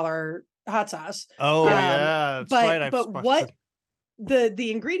 $100 hot sauce. Oh yeah, that's but right. but what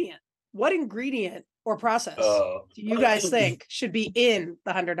the ingredient? What ingredient or process do you guys think should be in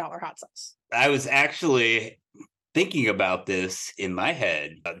the $100 hot sauce? I was actually thinking about this in my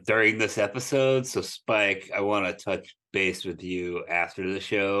head during this episode. So Spike, I want to touch base with you after the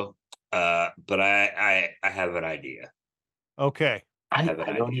show. But I have an idea. Okay. I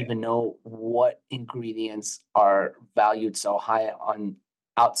don't even know what ingredients are valued so high on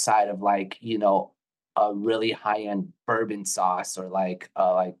outside of like, you know, a really high end bourbon sauce or like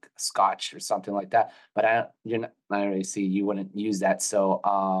scotch or something like that. But I already see you wouldn't use that. So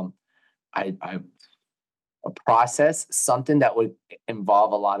I a process, something that would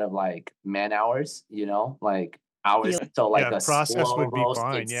involve a lot of like man hours, you know, like hours. So like a process slow would be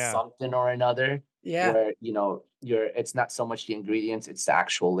roasted fine, something or another. Yeah. Where, you know, it's not so much the ingredients, it's the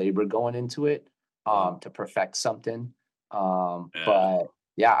actual labor going into it to perfect something. But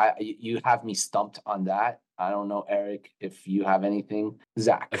yeah, you have me stumped on that. I don't know, Eric, if you have anything.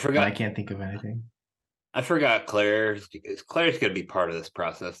 Zach. I forgot. I can't think of anything. I forgot Claire's, because Claire's going to be part of this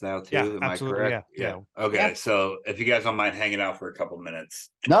process now too. Yeah, Am absolutely, I correct? yeah. Okay, Yeah. so if you guys don't mind hanging out for a couple minutes.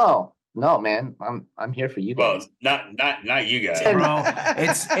 No, man. I'm here for you guys. Well, not you guys. Bro,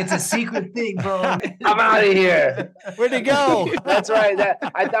 it's a secret thing, bro. I'm out of here. Where'd he go? That's right.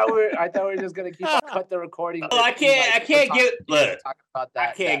 I thought we were just gonna cut the recording. Well, I can't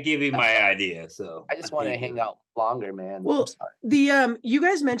give you that my stuff. idea. So I just want to hang out longer, man. Well, I'm sorry. You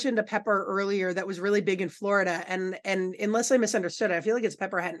guys mentioned a pepper earlier that was really big in Florida, and unless I misunderstood, I feel like it's a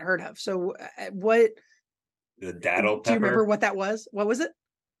pepper I hadn't heard of. So what? The daddle pepper. Do you remember what that was? What was it?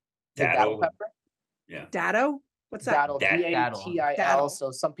 The daddle pepper. Yeah. Dado? What's that? Daddle. DATIL. Daddle.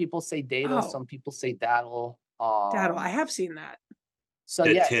 So some people say daddle, Oh. some people say daddle. Daddle. I have seen that. So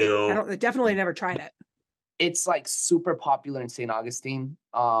The yeah, till. I definitely never tried it. it's like super popular in St. Augustine.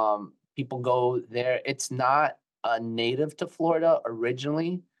 People go there. It's not a native to Florida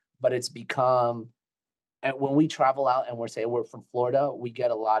originally, but it's become. And when we travel out and we're from Florida, we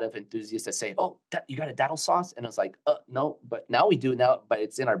get a lot of enthusiasts that say, "Oh, you got a daddle sauce?" And it's like, no, but now we do now, but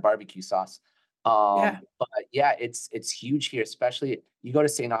it's in our barbecue sauce. Yeah. But yeah, it's huge here, especially you go to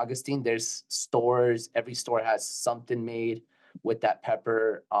St. Augustine, there's stores, every store has something made with that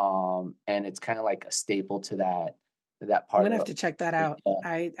pepper. And it's kind of like a staple to that part. I'm gonna have to check that out.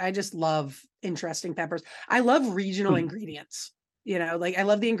 Yeah. I just love interesting peppers. I love regional ingredients. You know, like I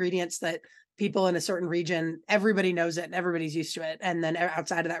love the ingredients that people in a certain region, everybody knows it and everybody's used to it. And then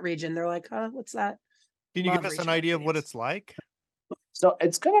outside of that region, they're like, what's that? Can you Love give us an regional idea of what ingredients. it's like? So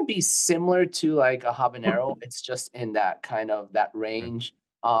it's gonna be similar to like a habanero. It's just in that kind of that range.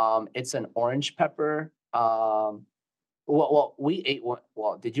 It's an orange pepper. Well, we ate one.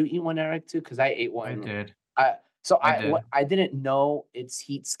 Well, did you eat one, Eric, too? Because I ate one. I did. I didn't know its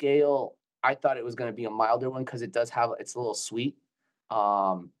heat scale. I thought it was gonna be a milder one because it's a little sweet.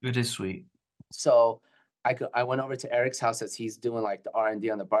 It is sweet. So I went over to Eric's house as he's doing like the R&D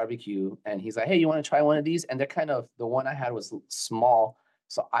on the barbecue, and he's like, "Hey, you want to try one of these?" And they're kind of the one I had was small,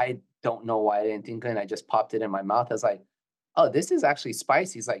 so I don't know why I didn't think, and I just popped it in my mouth. I was like, "Oh, this is actually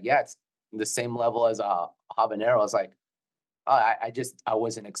spicy." He's like, "Yeah, it's the same level as a habanero." I was like, I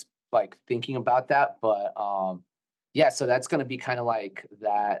wasn't like thinking about that, but yeah. So that's gonna be kind of like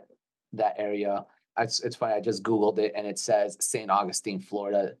that area. It's funny. I just Googled it, and it says St. Augustine,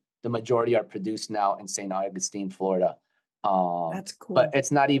 Florida. The majority are produced now in St. Augustine, Florida. That's cool. But it's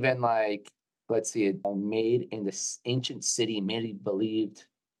not even like, let's see, made in this ancient city, maybe believed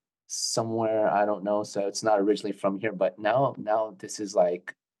somewhere, I don't know. So it's not originally from here, but now this is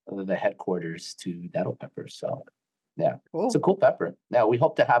like the headquarters to daddle pepper. So yeah, Cool. it's a cool pepper. Now we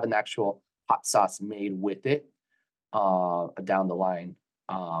hope to have an actual hot sauce made with it down the line.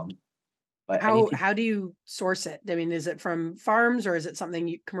 But How do you source it? I mean, is it from farms or is it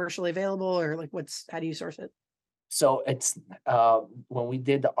something commercially available, or like how do you source it? So it's when we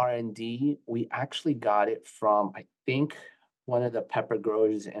did the R&D, we actually got it from, I think, one of the pepper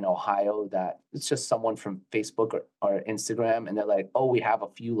growers in Ohio. That it's just someone from Facebook or Instagram, and they're like, "Oh, we have a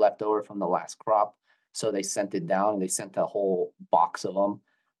few left over from the last crop," so they sent it down and they sent a whole box of them.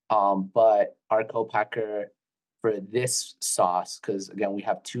 But our co-packer for this sauce, because again, we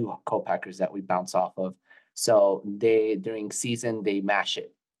have two co-packers that we bounce off of. So during season, they mash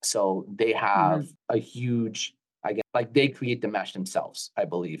it. So they have a huge I guess like they create the mash themselves, I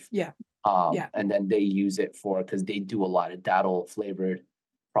believe. Yeah. And then they use it because they do a lot of daddle flavored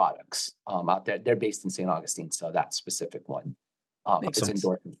products out there. They're based in St. Augustine, so that specific one. Makes It's sense.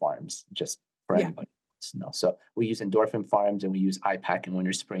 Endorphin Farms, just for Yeah. anybody who wants to know. So we use Endorphin Farms and we use IPAC in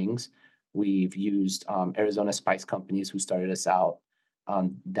Winter Springs. We've used Arizona Spice Companies, who started us out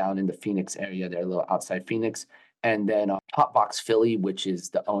down in the Phoenix area. They're a little outside Phoenix. And then Hotbox Philly, which is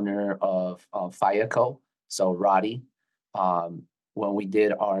the owner of Fiaco, so Roddy. When we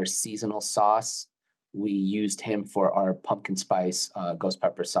did our seasonal sauce, we used him for our pumpkin spice ghost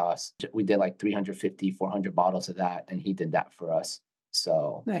pepper sauce. We did like 350, 400 bottles of that, and he did that for us.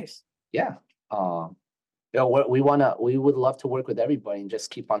 So Nice. yeah, we would love to work with everybody and just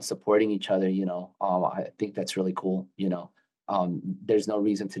keep on supporting each other. I think that's really cool. There's no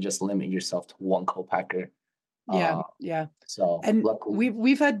reason to just limit yourself to one co-packer. Yeah. So And luckily,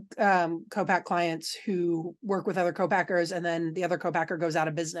 we've had co-pack clients who work with other co-packers, and then the other co-packer goes out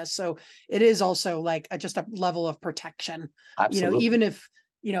of business. So it is also like just a level of protection. absolutely. Even if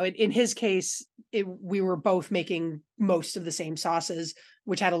in his case, we were both making most of the same sauces,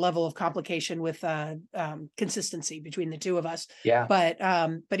 which had a level of complication with consistency between the two of us. Yeah.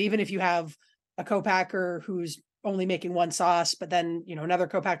 But even if you have a co-packer who's only making one sauce, but then another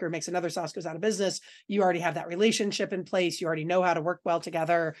co-packer makes another sauce, goes out of business, you already have that relationship in place. You already know how to work well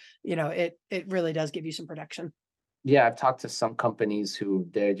together. It really does give you some protection. Yeah, I've talked to some companies who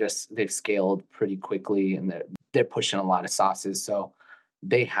they've scaled pretty quickly, and they're pushing a lot of sauces. So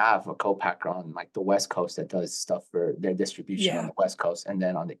they have a co-packer on like the West Coast that does stuff for their distribution on the West Coast, and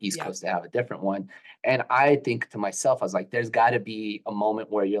then on the East Coast they have a different one. And I think to myself, I was like, there's got to be a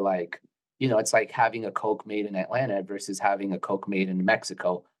moment where you're like, it's like having a Coke made in Atlanta versus having a Coke made in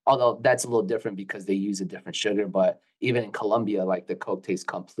Mexico. Although that's a little different because they use a different sugar. But even in Colombia, like the Coke tastes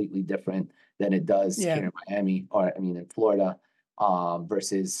completely different than it does here in Miami, or in Florida,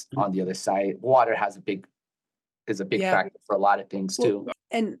 versus on the other side. Water is a big factor for a lot of things too.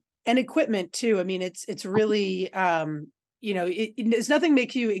 And equipment too. I mean, it's really, it's nothing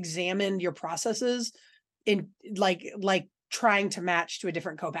makes you examine your processes in like trying to match to a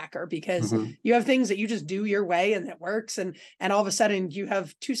different co-packer, because you have things that you just do your way and it works. And all of a sudden you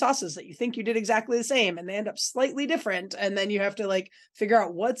have two sauces that you think you did exactly the same and they end up slightly different. And then you have to like figure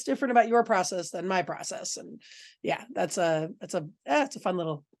out what's different about your process than my process. And yeah, it's a fun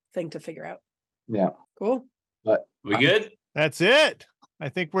little thing to figure out. Yeah. Cool. But we good? That's it. I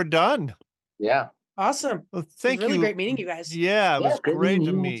think we're done. Yeah. Awesome. Well, thank you. Really great meeting you guys. Yeah, it was great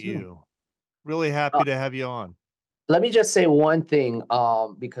to meeting meet you. you. Really happy to have you on. Let me just say one thing,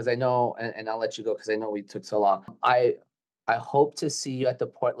 because I know, and I'll let you go because I know we took so long. I hope to see you at the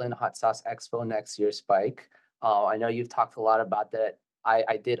Portland Hot Sauce Expo next year, Spike. I know you've talked a lot about that.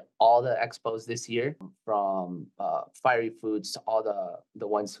 I did all the expos this year, from Fiery Foods to all the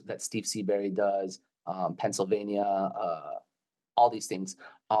ones that Steve Seabury does, Pennsylvania, all these things.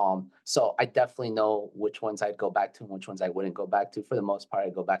 So I definitely know which ones I'd go back to and which ones I wouldn't go back to. For the most part, I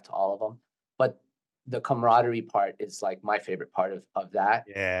go back to all of them. But the camaraderie part is like my favorite part of that.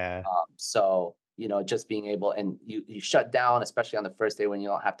 Yeah. So, just being able, and you shut down, especially on the first day when you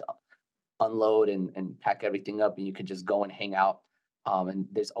don't have to unload and pack everything up, and you can just go and hang out. And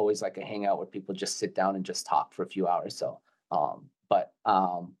there's always like a hangout where people just sit down and just talk for a few hours. So,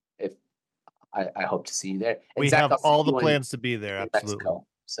 if I hope to see you there. We have all the plans to be there. Absolutely. Mexico.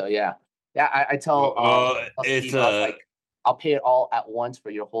 So yeah. I tell, it's Steve, I was like, I'll pay it all at once for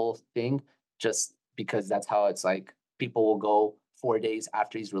your whole thing, just because that's how it's like. People will go 4 days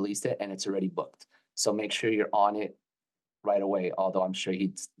after he's released it and it's already booked. So make sure you're on it right away. Although I'm sure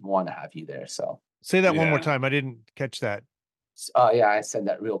he'd want to have you there. So say that one more time. I didn't catch that. Yeah, I said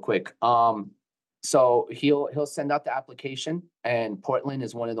that real quick. So he'll send out the application, and Portland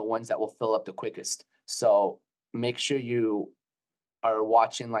is one of the ones that will fill up the quickest. So make sure you are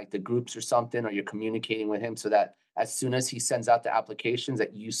watching like the groups or something, or you're communicating with him so that as soon as he sends out the applications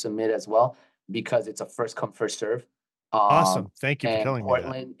that you submit as well, because it's a first come, first serve. Awesome. Thank you for telling me that.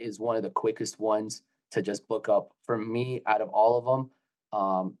 Portland is one of the quickest ones to just book up. For me, out of all of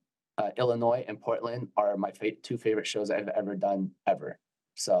them, Illinois and Portland are my two favorite shows I've ever done ever.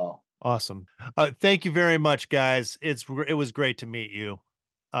 So awesome. Thank you very much, guys. It was great to meet you.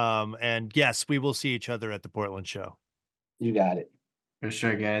 And yes, we will see each other at the Portland show. You got it. For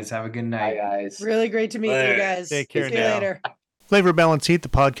sure, guys. Have a good night. Bye, guys. Really great to meet you guys. Take care See you now. later. Flavor Balance Heat, the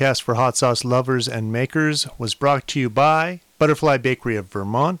podcast for hot sauce lovers and makers, was brought to you by Butterfly Bakery of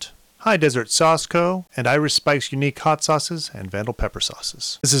Vermont, High Desert Sauce Co., and Irish Spike's unique hot sauces and Vandal pepper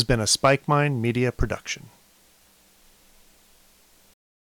sauces. This has been a Spike Mine Media production.